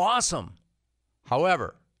 Awesome.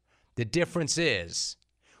 However, the difference is,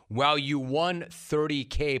 while you won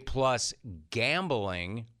 $30K plus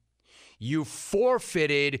gambling, You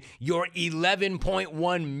forfeited your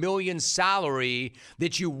 $11.1 million salary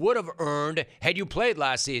that you would have earned had you played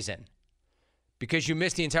last season because you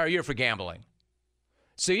missed the entire year for gambling.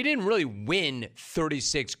 So you didn't really win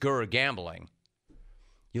 36 GER gambling.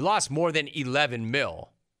 You lost more than 11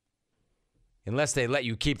 mil, unless they let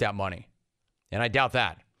you keep that money. And I doubt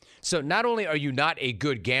that. So not only are you not a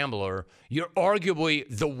good gambler, you're arguably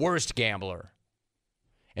the worst gambler.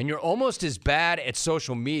 And you're almost as bad at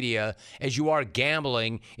social media as you are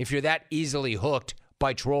gambling if you're that easily hooked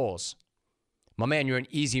by trolls. My man, you're an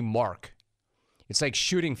easy mark. It's like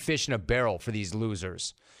shooting fish in a barrel for these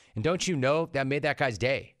losers. And don't you know that made that guy's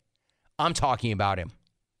day? I'm talking about him.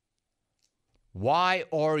 Why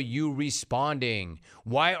are you responding?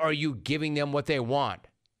 Why are you giving them what they want?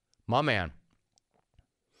 My man.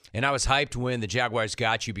 And I was hyped when the Jaguars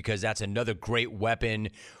got you because that's another great weapon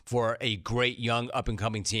for a great young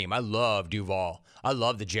up-and-coming team. I love Duval. I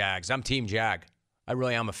love the Jags. I'm Team Jag. I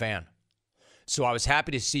really am a fan. So I was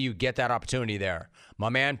happy to see you get that opportunity there. My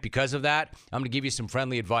man, because of that, I'm going to give you some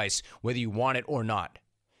friendly advice, whether you want it or not.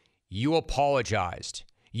 You apologized.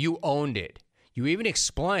 You owned it. You even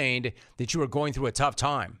explained that you were going through a tough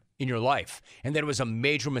time in your life and that it was a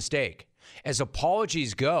major mistake. As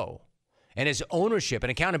apologies go, and as ownership and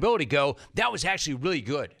accountability go, that was actually really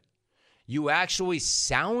good. You actually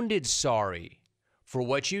sounded sorry for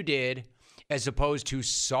what you did as opposed to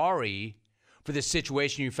sorry for the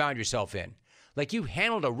situation you found yourself in. Like you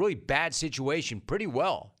handled a really bad situation pretty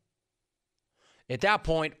well. At that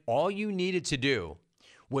point, all you needed to do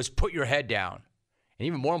was put your head down. And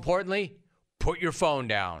even more importantly, put your phone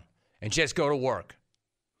down and just go to work.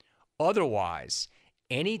 Otherwise,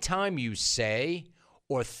 anytime you say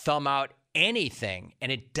or thumb out anything, and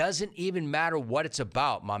it doesn't even matter what it's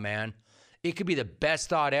about, my man. It could be the best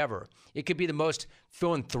thought ever. It could be the most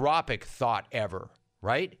philanthropic thought ever,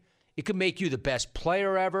 right? It could make you the best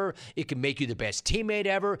player ever. It could make you the best teammate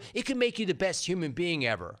ever. It could make you the best human being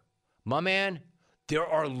ever. My man, there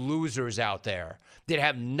are losers out there that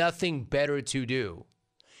have nothing better to do.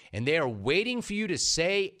 And they are waiting for you to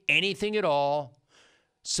say anything at all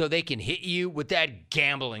so they can hit you with that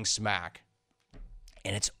gambling smack.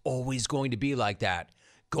 And it's always going to be like that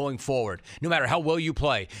going forward. No matter how well you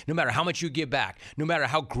play, no matter how much you give back, no matter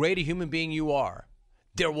how great a human being you are,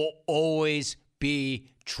 there will always be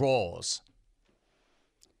trolls.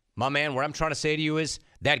 My man, what I'm trying to say to you is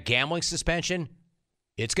that gambling suspension,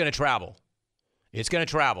 it's going to travel. It's going to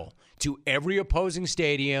travel to every opposing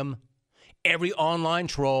stadium, every online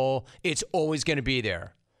troll. It's always going to be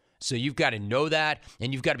there. So you've got to know that,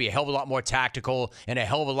 and you've got to be a hell of a lot more tactical and a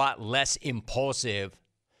hell of a lot less impulsive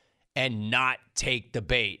and not take the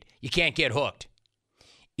bait. You can't get hooked.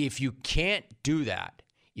 If you can't do that,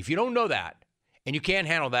 if you don't know that, and you can't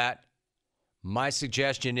handle that, my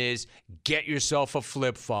suggestion is get yourself a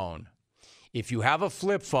flip phone. If you have a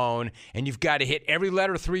flip phone and you've got to hit every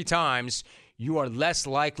letter 3 times, you are less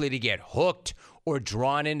likely to get hooked or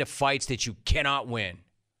drawn into fights that you cannot win.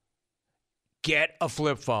 Get a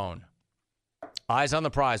flip phone. Eyes on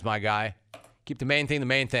the prize, my guy. Keep the main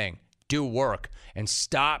thing. Do work and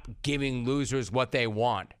stop giving losers what they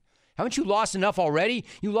want. Haven't you lost enough already?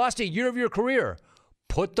 You lost a year of your career.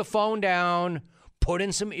 Put the phone down, put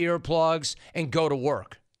in some earplugs, and go to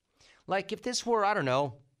work. Like if this were, I don't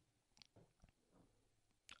know,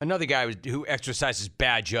 another guy who exercises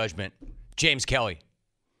bad judgment, James Kelly,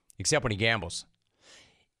 except when he gambles.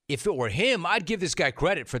 If it were him, I'd give this guy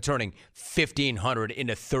credit for turning 1,500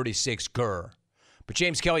 into 36 GER. But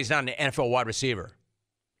James Kelly's not an NFL wide receiver.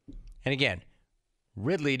 And again,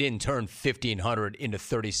 Ridley didn't turn 1,500 into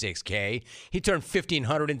 36K. He turned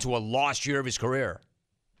 1,500 into a lost year of his career.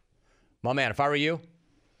 My man, if I were you,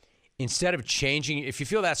 instead of changing, if you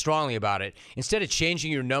feel that strongly about it, instead of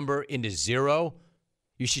changing your number into 0,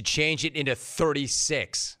 you should change it into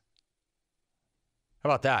 36. How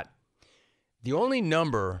about that? The only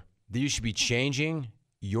number that you should be changing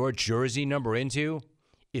your jersey number into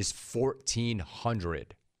is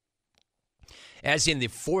 1,400. As in the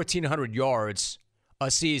 1,400 yards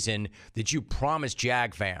a season that you promised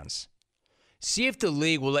Jag fans. See if the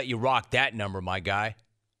league will let you rock that number, my guy.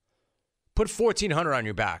 Put 1,400 on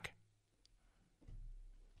your back.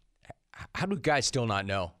 How do guys still not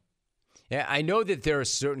know? Yeah, I know that there are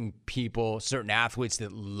certain people, certain athletes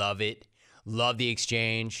that love it, love the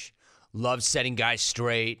exchange, love setting guys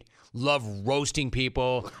straight, love roasting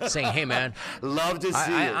people, saying, hey, man. Love to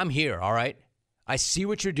see it. I'm here, all right? I see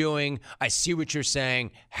what you're doing. I see what you're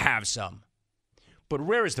saying. Have some. But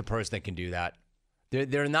rare is the person that can do that.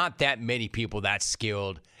 There are not that many people that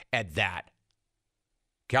skilled at that.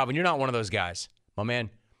 Calvin, you're not one of those guys. My man,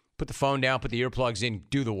 Put the phone down, put the earplugs in,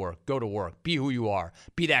 do the work, go to work, be who you are,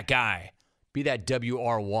 be that guy, be that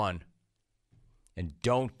WR1, and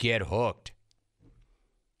don't get hooked.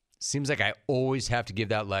 Seems like I always have to give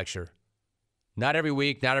that lecture. Not every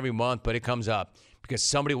week, not every month, but it comes up because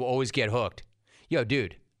somebody will always get hooked. Yo,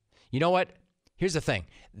 dude, you know what? Here's the thing.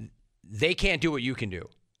 They can't do what you can do.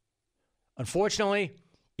 Unfortunately,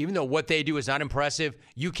 even though what they do is not impressive,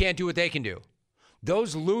 you can't do what they can do.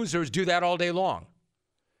 Those losers do that all day long.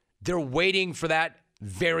 They're waiting for that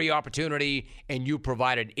very opportunity, and you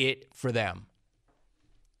provided it for them.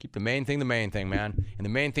 Keep the main thing, man. And the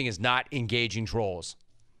main thing is not engaging trolls.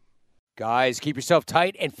 Guys, keep yourself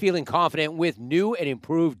tight and feeling confident with new and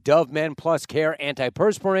improved Dove Men Plus Care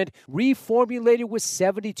Antiperspirant, reformulated with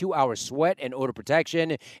 72-hour sweat and odor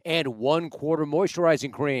protection and 1/4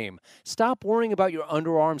 moisturizing cream. Stop worrying about your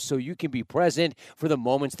underarms so you can be present for the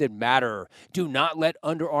moments that matter. Do not let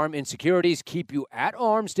underarm insecurities keep you at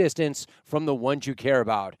arm's distance from the ones you care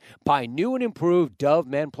about. Buy new and improved Dove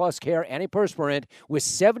Men Plus Care Antiperspirant with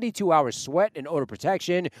 72-hour sweat and odor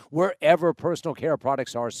protection wherever personal care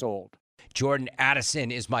products are sold. Jordan Addison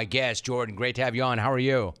is my guest. Jordan, great to have you on. How are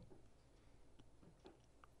you?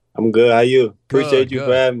 I'm good. How are you? Appreciate you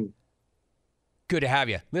for having me. Good to have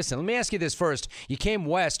you. Listen, let me ask you this first. You came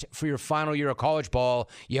west for your final year of college ball.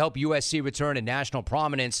 You helped USC return to national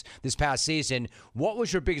prominence this past season. What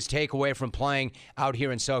was your biggest takeaway from playing out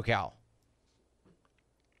here in SoCal?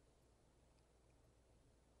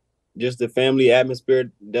 Just the family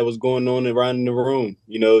atmosphere that was going on around in the room.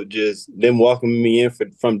 You know, just them welcoming me in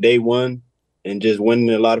from day one and just winning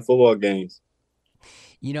a lot of football games.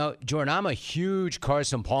 You know, Jordan, I'm a huge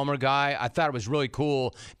Carson Palmer guy. I thought it was really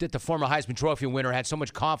cool that the former Heisman Trophy winner had so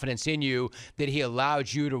much confidence in you that he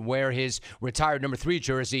allowed you to wear his retired number 3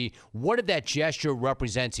 jersey. What did that gesture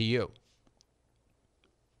represent to you?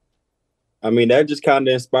 I mean, that just kind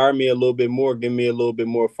of inspired me a little bit more, give me a little bit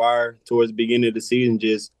more fire towards the beginning of the season.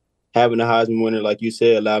 Just having a Heisman winner, like you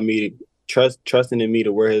said, allowed me to trusting in me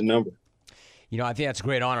to wear his number. You know, I think that's a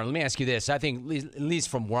great honor. Let me ask you this. I think, at least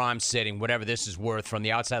from where I'm sitting, whatever this is worth from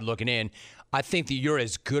the outside looking in, I think that you're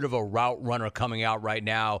as good of a route runner coming out right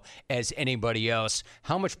now as anybody else.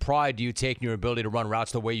 How much pride do you take in your ability to run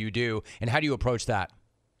routes the way you do, and how do you approach that?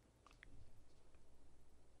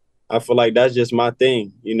 I feel like that's just my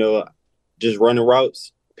thing, you know, just running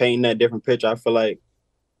routes, painting that different picture. I feel like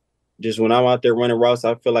just when I'm out there running routes,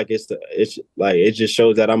 I feel like it just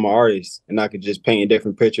shows that I'm an artist and I could just paint a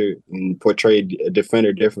different picture and portray a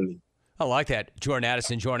defender differently. I like that. Jordan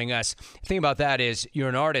Addison joining us. The thing about that is you're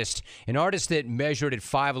an artist that measured at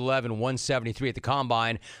 5'11", 173 at the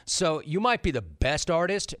Combine. So you might be the best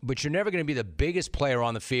artist, but you're never going to be the biggest player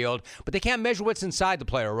on the field. But they can't measure what's inside the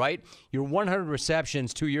player, right? Your 100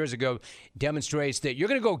 receptions 2 years ago demonstrates that you're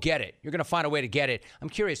going to go get it. You're going to find a way to get it. I'm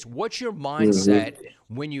curious, what's your mindset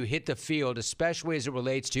when you hit the field, especially as it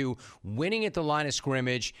relates to winning at the line of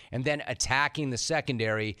scrimmage and then attacking the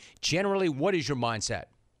secondary? Generally, what is your mindset?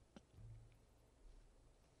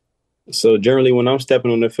 So generally, when I'm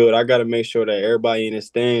stepping on the field, I got to make sure that everybody in the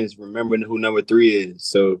stands remembering who number 3 is.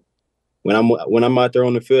 So when I'm out there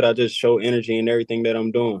on the field, I just show energy in everything that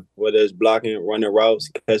I'm doing, whether it's blocking, running routes,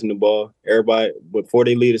 catching the ball. Everybody, before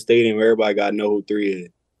they leave the stadium, everybody got to know who 3 is.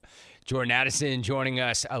 Jordan Addison joining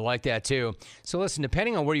us. I like that too. So listen,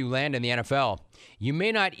 depending on where you land in the NFL, you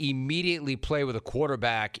may not immediately play with a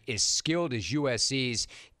quarterback as skilled as USC's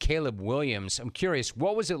Caleb Williams. I'm curious,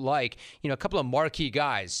 what was it like? You know, a couple of marquee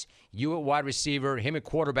guys, you at wide receiver, him at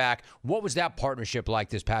quarterback. What was that partnership like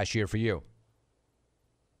this past year for you?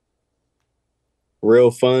 Real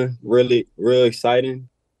fun, really, real exciting.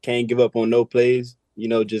 Can't give up on no plays. You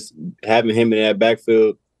know, just having him in that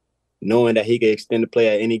backfield, knowing that he can extend the play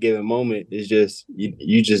at any given moment is just,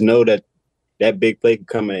 you just know that that big play can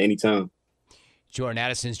come at any time. Jordan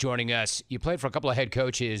Addison's joining us. You played for a couple of head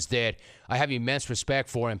coaches that I have immense respect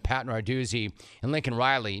for, in Pat Narduzzi and Lincoln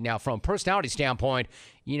Riley. Now, from a personality standpoint,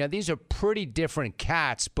 you know, these are pretty different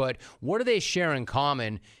cats, but what do they share in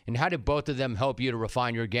common, and how did both of them help you to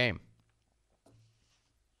refine your game?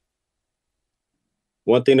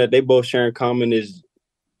 One thing that they both share in common is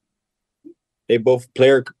they both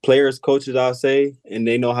players, coaches, I'll say, and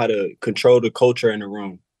they know how to control the culture in the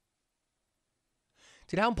room.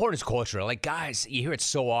 Dude, how important is culture? Like, guys, you hear it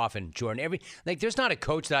so often, Jordan. There's not a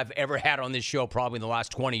coach that I've ever had on this show probably in the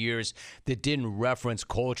last 20 years that didn't reference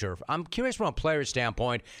culture. I'm curious from a player's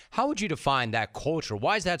standpoint, how would you define that culture?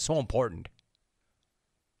 Why is that so important?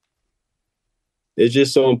 It's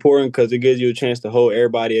just so important because it gives you a chance to hold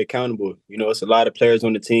everybody accountable. You know, it's a lot of players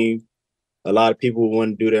on the team. A lot of people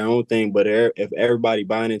want to do their own thing, but if everybody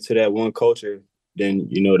buying into that one culture, then,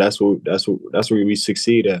 you know, that's where we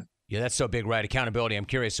succeed at. Yeah, that's so big, right? Accountability. I'm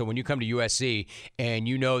curious. So when you come to USC and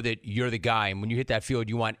you know that you're the guy, and when you hit that field,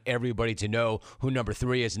 you want everybody to know who number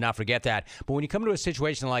 3 is and not forget that. But when you come to a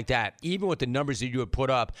situation like that, even with the numbers that you had put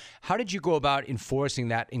up, how did you go about enforcing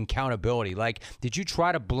that accountability? Like, did you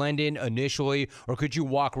try to blend in initially, or could you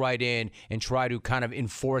walk right in and try to kind of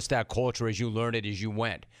enforce that culture as you learned it as you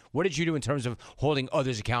went? What did you do in terms of holding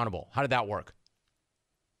others accountable? How did that work?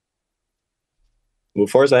 Well,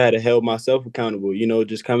 first I had to hold myself accountable,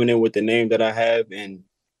 just coming in with the name that I have and,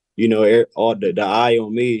 all the eye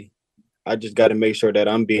on me. I just got to make sure that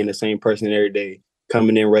I'm being the same person every day,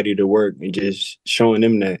 coming in ready to work and just showing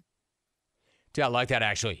them that. Yeah, I like that,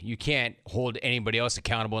 actually. You can't hold anybody else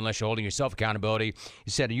accountable unless you're holding yourself accountability.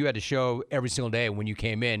 You said you had to show every single day when you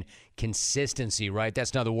came in consistency, right?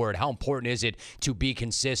 That's another word. How important is it to be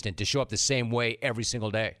consistent, to show up the same way every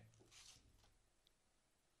single day?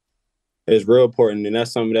 It's real important, and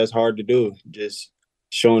that's something that's hard to do, just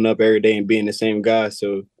showing up every day and being the same guy.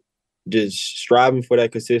 So just striving for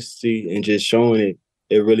that consistency and just showing it,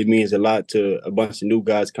 it really means a lot to a bunch of new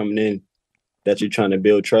guys coming in that you're trying to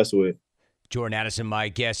build trust with. Jordan Addison, my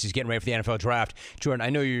guest, is getting ready for the NFL draft. Jordan,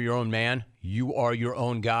 I know you're your own man. You are your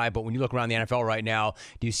own guy. But when you look around the NFL right now,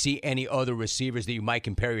 do you see any other receivers that you might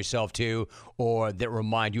compare yourself to or that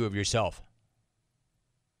remind you of yourself?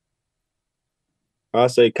 I'll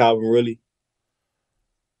say Calvin Ridley.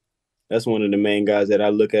 That's one of the main guys that I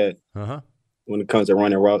look at when it comes to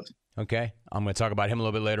running routes. Okay. I'm going to talk about him a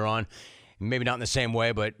little bit later on. Maybe not in the same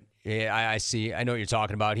way, but yeah, I see. I know what you're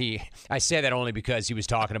talking about. I say that only because he was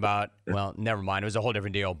talking about, well, never mind. It was a whole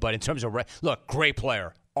different deal. But in terms of, look, great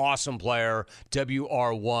player, awesome player,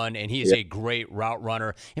 WR1, and he is a great route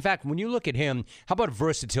runner. In fact, when you look at him, how about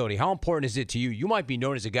versatility? How important is it to you? You might be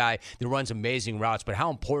known as a guy that runs amazing routes, but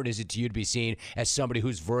how important is it to you to be seen as somebody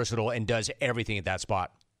who's versatile and does everything at that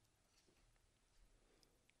spot?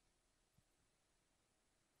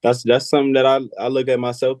 That's something that I look at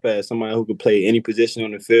myself as somebody who could play any position on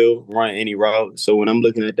the field, run any route. So when I'm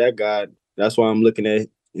looking at that guy, that's why I'm looking at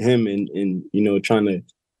him and trying to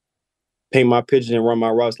paint my picture and run my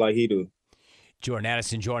routes like he do. Jordan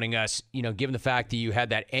Addison joining us. Given the fact that you had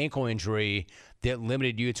that ankle injury that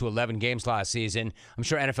limited you to 11 games last season, I'm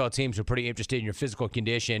sure NFL teams are pretty interested in your physical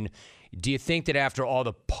condition. Do you think that after all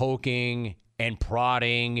the poking and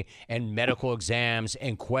prodding and medical exams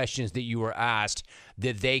and questions that you were asked,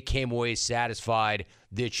 that they came away satisfied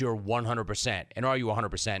that you're 100%? And are you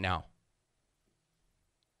 100% now?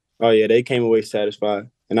 Oh, yeah, they came away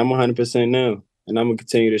satisfied. And I'm 100% now. And I'm going to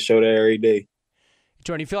continue to show that every day.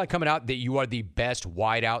 Jordan, you feel like coming out that you are the best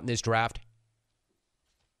wide out in this draft?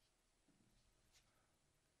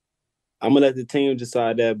 I'm going to let the team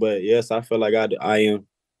decide that. But, yes, I feel like I am.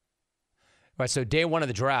 Right, so day one of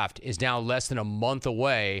the draft is now less than a month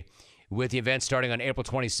away, with the event starting on April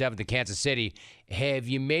 27th in Kansas City. Have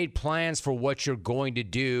you made plans for what you're going to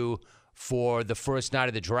do for the first night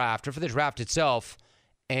of the draft or for the draft itself?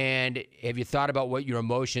 And have you thought about what your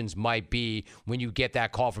emotions might be when you get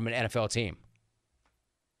that call from an NFL team?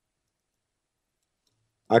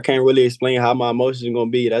 I can't really explain how my emotions are going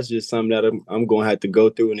to be. That's just something that I'm going to have to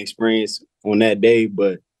go through and experience on that day.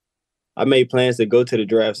 But I made plans to go to the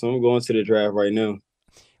draft, so I'm going to the draft right now.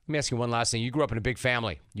 Let me ask you one last thing. You grew up in a big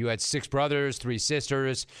family. You had 6 brothers, 3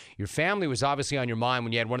 sisters. Your family was obviously on your mind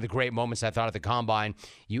when you had one of the great moments, I thought, at the Combine.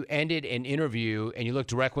 You ended an interview, and you looked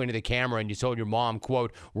directly into the camera, and you told your mom,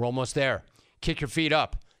 quote, "We're almost there. Kick your feet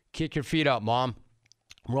up. Kick your feet up, Mom.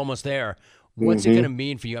 We're almost there." What's it going to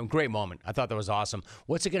mean for you? Great moment. I thought that was awesome.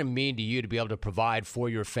 What's it going to mean to you to be able to provide for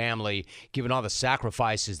your family, given all the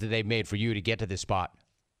sacrifices that they've made for you to get to this spot?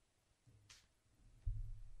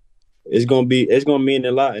 It's gonna mean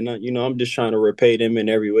a lot, and I'm just trying to repay them in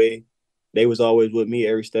every way. They was always with me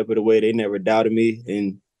every step of the way. They never doubted me,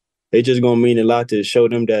 and it's just gonna mean a lot to show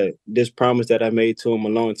them that this promise that I made to them a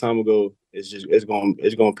long time ago it's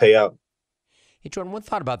gonna pay out. Hey, Jordan, one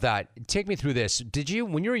thought about that. Take me through this. Did you,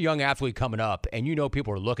 when you're a young athlete coming up and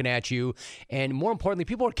people are looking at you and more importantly,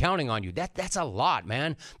 people are counting on you, that's a lot,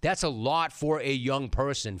 man. That's a lot for a young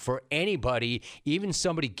person, for anybody, even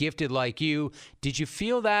somebody gifted like you. Did you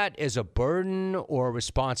feel that as a burden or a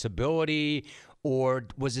responsibility, or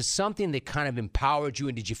was it something that kind of empowered you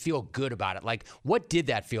and did you feel good about it? Like, what did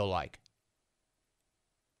that feel like?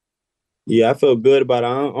 Yeah, I feel good about it.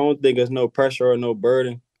 I don't think there's no pressure or no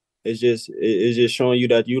burden. It's just showing you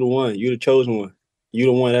that you the one, you the chosen one. You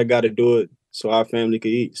the one that got to do it so our family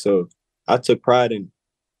could eat. So I took pride in it.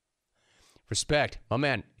 Respect. My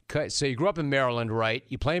man. So you grew up in Maryland, right?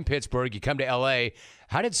 You play in Pittsburgh. You come to L.A.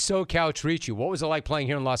 How did SoCal treat you? What was it like playing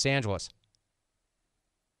here in Los Angeles?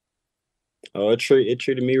 Oh, it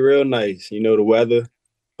treated me real nice. The weather,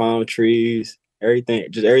 palm trees, everything.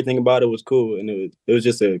 Just everything about it was cool, and it was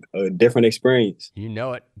just a different experience. You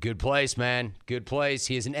know it. Good place, man. Good place.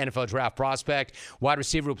 He is an NFL draft prospect, wide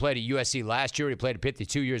receiver who played at USC last year. He played at Pitt the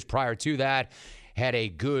 2 years prior to that. Had a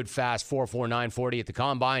good, fast 4.49 40 at the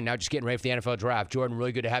Combine. Now just getting ready for the NFL draft. Jordan,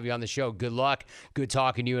 really good to have you on the show. Good luck. Good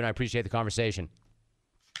talking to you, and I appreciate the conversation.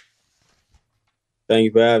 Thank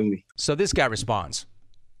you for having me. So this guy responds.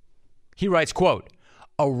 He writes, quote,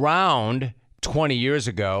 around 20 years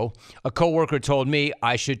ago, a coworker told me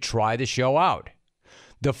I should try the show out.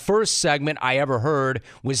 The first segment I ever heard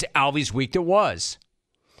was Alvy's Week That Was.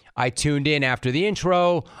 I tuned in after the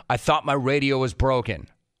intro. I thought my radio was broken.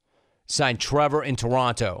 Signed Trevor in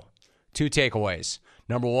Toronto. 2 takeaways.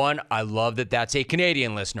 Number 1, I love that that's a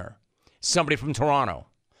Canadian listener. Somebody from Toronto.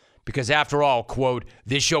 Because after all, quote,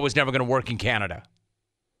 this show was never going to work in Canada.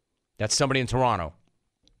 That's somebody in Toronto.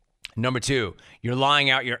 Number 2, you're lying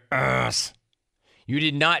out your ass. You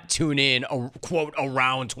did not tune in, quote,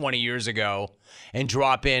 around 20 years ago and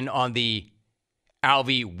drop in on the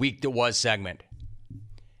Alvy Week That Was segment.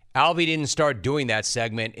 Alvy didn't start doing that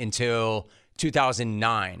segment until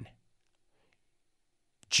 2009.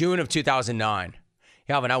 June of 2009.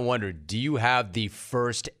 Alvin, I wonder, do you have the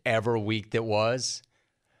first ever week that was?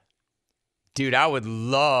 Dude, I would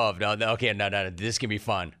love... No, this can be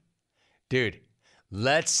fun. Dude,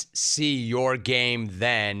 let's see your game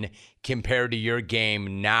then compared to your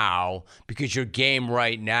game now, because your game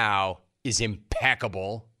right now is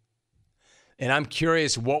impeccable. And I'm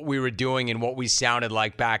curious what we were doing and what we sounded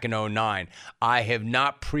like back in 2009. I have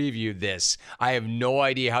not previewed this. I have no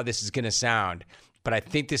idea how this is going to sound, but I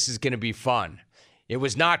think this is going to be fun. It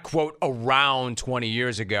was not, quote, around 20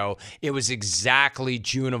 years ago. It was exactly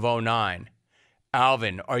June of 2009.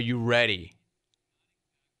 Alvin, are you ready?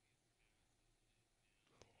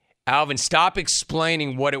 Alvin, stop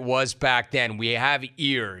explaining what it was back then. We have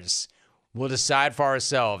ears. We'll decide for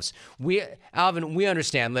ourselves. Alvin, we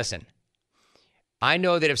understand. Listen, I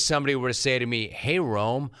know that if somebody were to say to me, hey,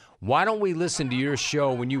 Rome, why don't we listen to your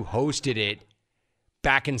show when you hosted it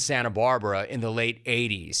back in Santa Barbara in the late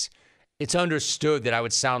 80s? It's understood that I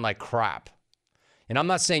would sound like crap. And I'm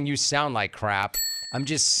not saying you sound like crap. I'm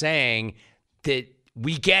just saying that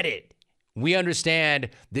we get it. We understand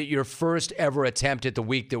that your first ever attempt at the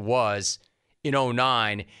week that was in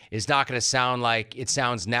 2009 is not going to sound like it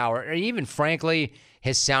sounds now, or even, frankly,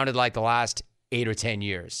 has sounded like the last 8 or 10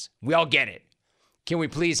 years. We all get it. Can we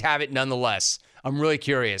please have it nonetheless? I'm really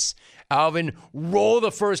curious. Alvin, roll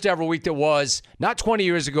the first ever week that was, not 20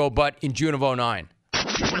 years ago, but in June of 2009.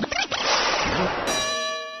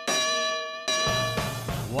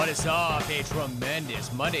 What is up? A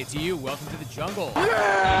tremendous Monday to you. Welcome to the jungle.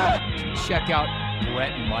 Yeah! Check out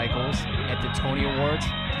Brett Michaels at the Tony Awards.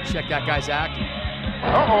 Check that guy's act.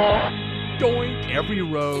 Doink. Every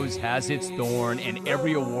rose has its thorn, and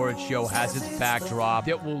every award show has its backdrop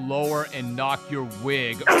that will lower and knock your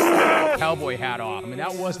wig cowboy hat off. I mean,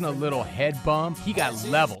 that wasn't a little head bump. He got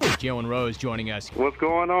leveled. Jalen Rose joining us. What's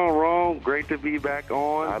going on, Rome? Great to be back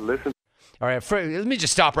on. I listen. All right, let me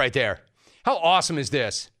just stop right there. How awesome is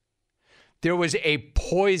this? There was a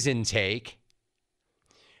poison take.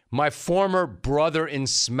 My former brother in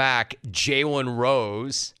smack, Jalen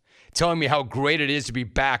Rose, telling me how great it is to be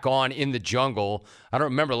back on in the jungle. I don't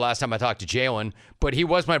remember the last time I talked to Jalen, but he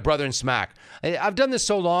was my brother in smack. I've done this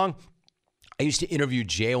so long. I used to interview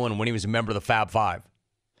Jalen when he was a member of the Fab Five.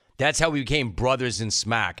 That's how we became brothers in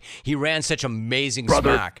smack. He ran such amazing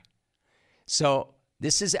smack. So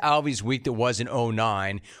this is Alvy's week that was in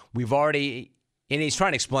 2009. We've already... And he's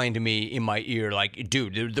trying to explain to me in my ear, like,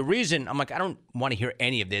 dude, the reason, I'm like, I don't want to hear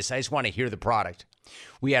any of this. I just want to hear the product.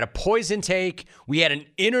 We had a poison take. We had an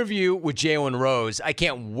interview with Jalen Rose. I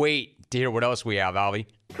can't wait to hear what else we have, Alvy.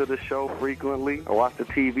 To the show frequently. I watch the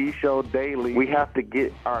TV show daily. We have to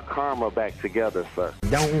get our karma back together, sir.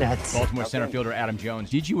 Donuts. Baltimore center fielder Adam Jones.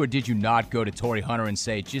 Did you or did you not go to Torrey Hunter and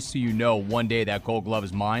say, just so you know, one day that gold glove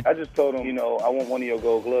is mine? I just told him, I want one of your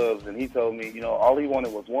gold gloves. And he told me, all he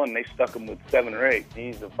wanted was one. They stuck him with 7 or 8.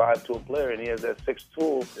 He's a 5-tool player, and he has that 6th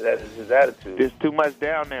tool. That is his attitude. There's too much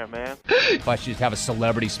down there, man. If I should just have a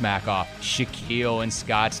celebrity smack off. Shaquille in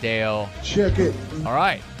Scottsdale. Check it. All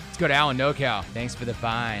right. Let's go to Alan NoCal. Thanks for the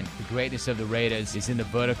find. The greatness of the Raiders is in the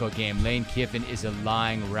vertical game. Lane Kiffin is a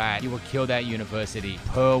lying rat. He will kill that university.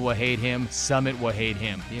 Pearl will hate him. Summit will hate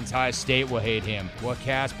him. The entire state will hate him. War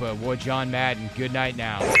Casper. War John Madden. Good night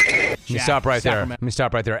now. Let me stop right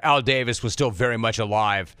there. Al Davis was still very much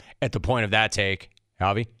alive at the point of that take.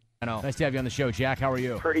 Alvy? Nice to have you on the show, Jack. How are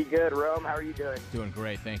you? Pretty good, Rome. How are you doing? Doing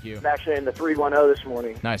great, thank you. I'm actually in the 310 this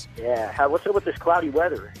morning. Nice. Yeah. What's up with this cloudy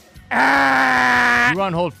weather? You were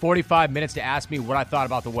on hold 45 minutes to ask me what I thought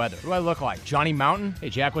about the weather. What do I look like? Johnny Mountain? Hey,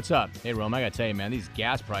 Jack, what's up? Hey, Rome, I gotta tell you, man, these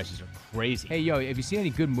gas prices are crazy. Hey, yo, have you seen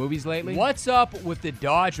any good movies lately? What's up with the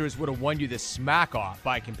Dodgers would have won you the smack off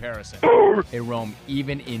by comparison? Hey, Rome,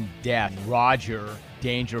 even in death, Roger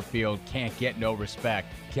Dangerfield can't get no respect.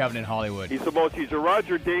 Kevin in Hollywood. He's a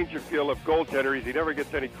Roger Dangerfield of goaltenders. He never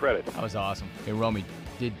gets any credit. That was awesome. Hey, Romy,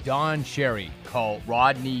 did Don Cherry call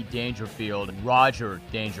Rodney Dangerfield Roger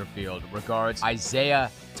Dangerfield? Regards,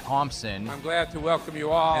 Isaiah Thompson. I'm glad to welcome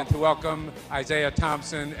you all and to welcome Isaiah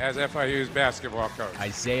Thompson as FIU's basketball coach.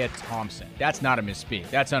 Isaiah Thompson. That's not a misspeak.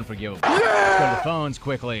 That's unforgivable. Let's go to the phones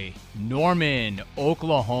quickly. Norman,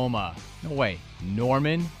 Oklahoma. No way.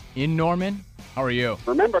 Norman? In Norman? How are you?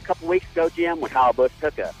 Remember a couple weeks ago, Jim, when Kyle Busch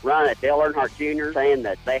took a run at Dale Earnhardt Jr., saying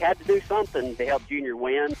that they had to do something to help Junior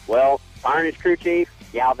win? Well, firing his crew chief,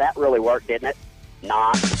 yeah, that really worked, didn't it?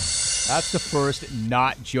 Not. That's the first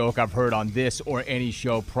not joke I've heard on this or any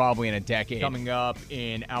show probably in a decade. Coming up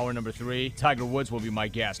in hour number 3, Tiger Woods will be my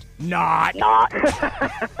guest. Not.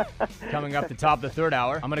 Coming up the top of the third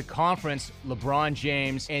hour, I'm going to conference LeBron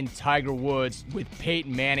James and Tiger Woods with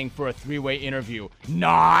Peyton Manning for a 3-way interview.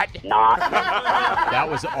 Not. That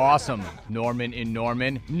was awesome. Norman in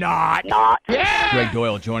Norman. Not. Yeah! Greg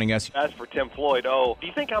Doyle joining us. As for Tim Floyd, do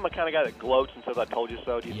you think I'm the kind of guy that gloats and says I told you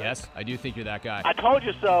so? Yes, I do think you're that guy. I told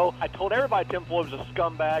you so. I told everybody Tim Floyd was a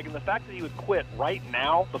scumbag, and the fact that he would quit right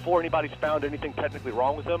now before anybody's found anything technically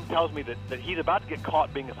wrong with him tells me that he's about to get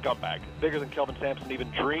caught being a scumbag. Bigger than Kelvin Sampson even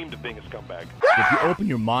dreamed of being a scumbag. If you open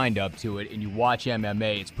your mind up to it and you watch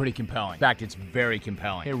MMA, it's pretty compelling. In fact, it's very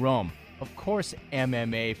compelling. Hey, Rome. Of course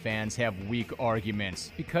MMA fans have weak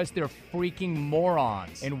arguments because they're freaking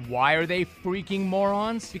morons. And why are they freaking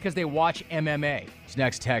morons? Because they watch MMA. This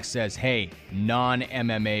next text says, hey,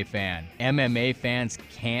 non-MMA fan. MMA fans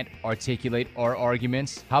can't articulate our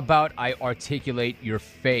arguments. How about I articulate your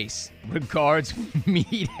face? Regards,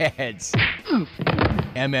 meatheads.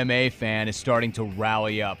 MMA fan is starting to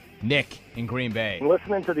rally up. Nick in Green Bay.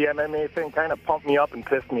 Listening to the MMA thing kind of pumped me up and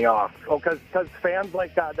pissed me off. Oh, because fans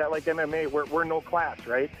like that like MMA, we're no class,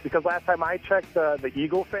 right? Because last time I checked, the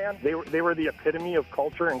Eagle fan, they were the epitome of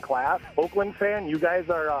culture and class. Oakland fan, you guys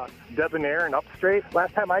are debonair and up straight.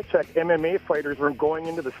 Last time I checked, MMA fighters were going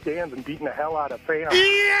into the stands and beating the hell out of fans.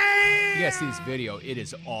 You guys see this video, it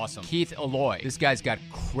is awesome. Keith Alloy, this guy's got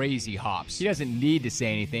crazy hops. He doesn't need to say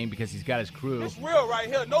anything because he's got his crew. It's real right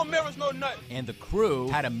here, no mirrors, no nothing. And the crew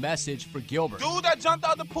had a message for Gilbert. Dude that jumped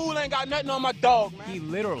out the pool ain't got nothing on my dog, man. He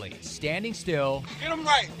literally, standing still, get him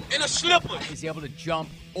right, in a slipper, is able to jump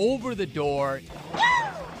over the door.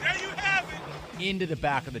 There you have it. Into the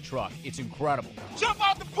back of the truck. It's incredible. Jump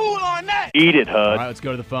out the pool on that. Eat it, Hud. All right, let's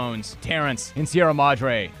go to the phones. Terrence in Sierra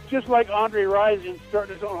Madre. Just like Andre Rison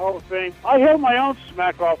starting his own Hall of Fame, I held my own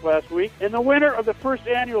smack-off last week, and the winner of the first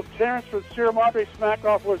annual Terrence from Sierra Madre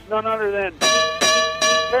smack-off was none other than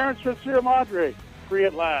Terrence from Sierra Madre. Free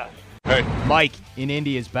at last. Hey. Mike in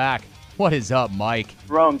Indy is back. What is up, Mike?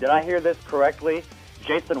 Rome, did I hear this correctly?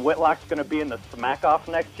 Jason Whitlock's going to be in the smack-off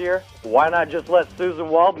next year? Why not just let Susan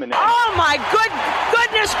Waldman in? Oh, my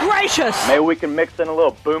goodness gracious! Maybe we can mix in a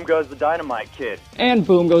little Boom Goes the Dynamite kid. And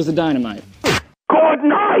Boom Goes the Dynamite. Good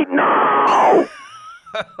night now!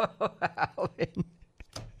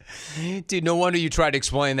 Dude, no wonder you tried to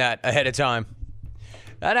explain that ahead of time.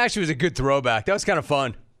 That actually was a good throwback. That was kind of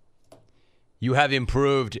fun. You have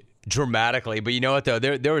improved dramatically, but you know what, though?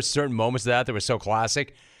 There were certain moments of that were so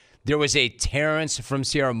classic. There was a Terrence from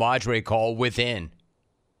Sierra Madre call within.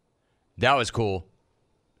 That was cool.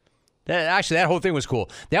 That whole thing was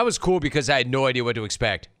cool. That was cool because I had no idea what to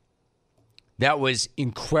expect. That was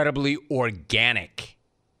incredibly organic.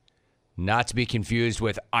 Not to be confused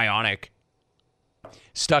with ionic.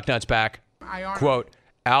 Stucknut's back. Ionic. Quote,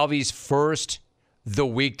 Alvy's first The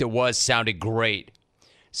Week That Was sounded great.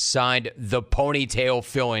 Signed the ponytail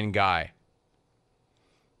fill-in guy.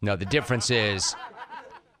 No, the difference is,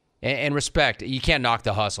 and respect, you can't knock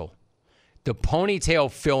the hustle. The ponytail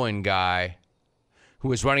fill-in guy who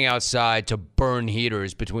was running outside to burn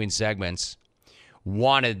heaters between segments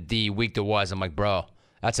wanted the Week That Was. I'm like, bro,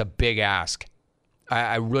 that's a big ask.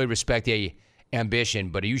 I really respect the ambition,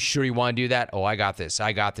 but are you sure you want to do that? Oh, I got this.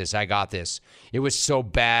 It was so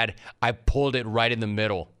bad, I pulled it right in the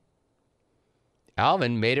middle.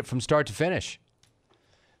 Alvin made it from start to finish.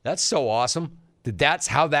 That's so awesome. That's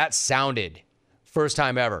how that sounded. First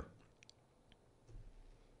time ever.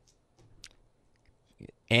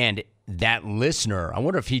 And that listener, I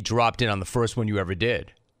wonder if he dropped in on the first one you ever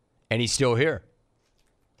did. And he's still here.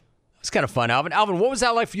 It's kind of fun, Alvin. Alvin, what was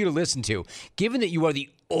that like for you to listen to? Given that you are the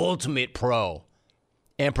ultimate pro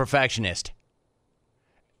and perfectionist,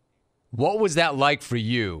 What was that like for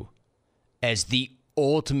you as the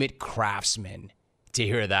ultimate craftsman to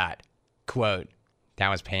hear that? Quote, that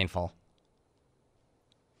was painful.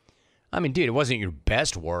 I mean, dude, it wasn't your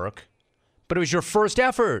best work, but it was your first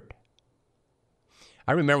effort.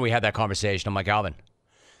 I remember we had that conversation. I'm like, Alvin,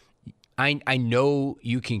 I know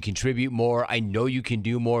you can contribute more. I know you can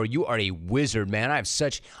do more. You are a wizard, man. I have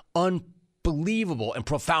such unbelievable and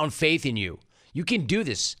profound faith in you. You can do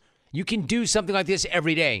this. You can do something like this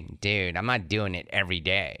every day. Dude, I'm not doing it every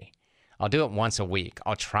day. I'll do it once a week.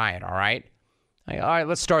 I'll try it, all right? All right,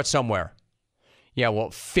 let's start somewhere. Yeah,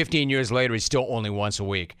 well, 15 years later, it's still only once a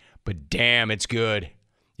week. But damn, it's good.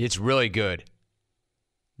 It's really good.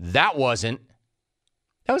 That wasn't.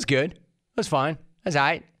 That was good. That was fine. That's all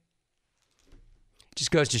right.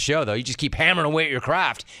 Just goes to show, though, you just keep hammering away at your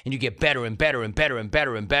craft, and you get better and better and better and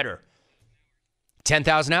better and better.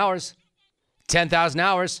 10,000 hours. 10,000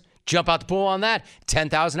 hours. Jump out the pool on that.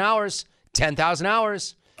 10,000 hours. 10,000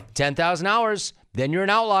 hours. 10,000 hours. Then you're an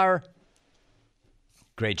outlier.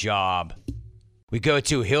 Great job. We go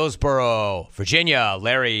to Hillsboro, Virginia.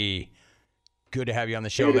 Larry, good to have you on the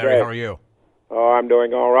show. Larry, how are you? Oh, I'm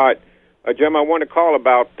doing all right. Jim, I want to call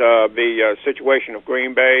about the situation of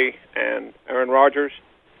Green Bay and Aaron Rodgers.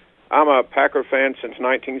 I'm a Packer fan since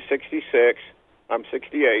 1966. I'm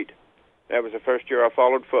 68. That was the first year I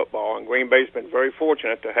followed football, and Green Bay's been very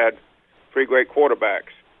fortunate to have three great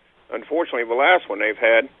quarterbacks. Unfortunately, the last one they've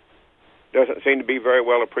had doesn't seem to be very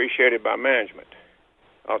well appreciated by management.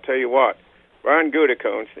 I'll tell you what, Brian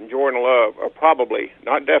Gutekunst and Jordan Love are probably,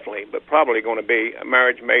 not definitely, but probably going to be a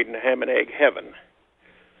marriage made in ham and egg heaven.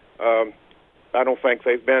 I don't think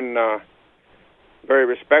they've been very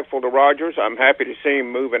respectful to Rodgers. I'm happy to see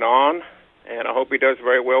him moving on, and I hope he does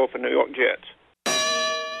very well with the New York Jets.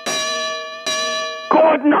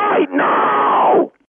 Good night now!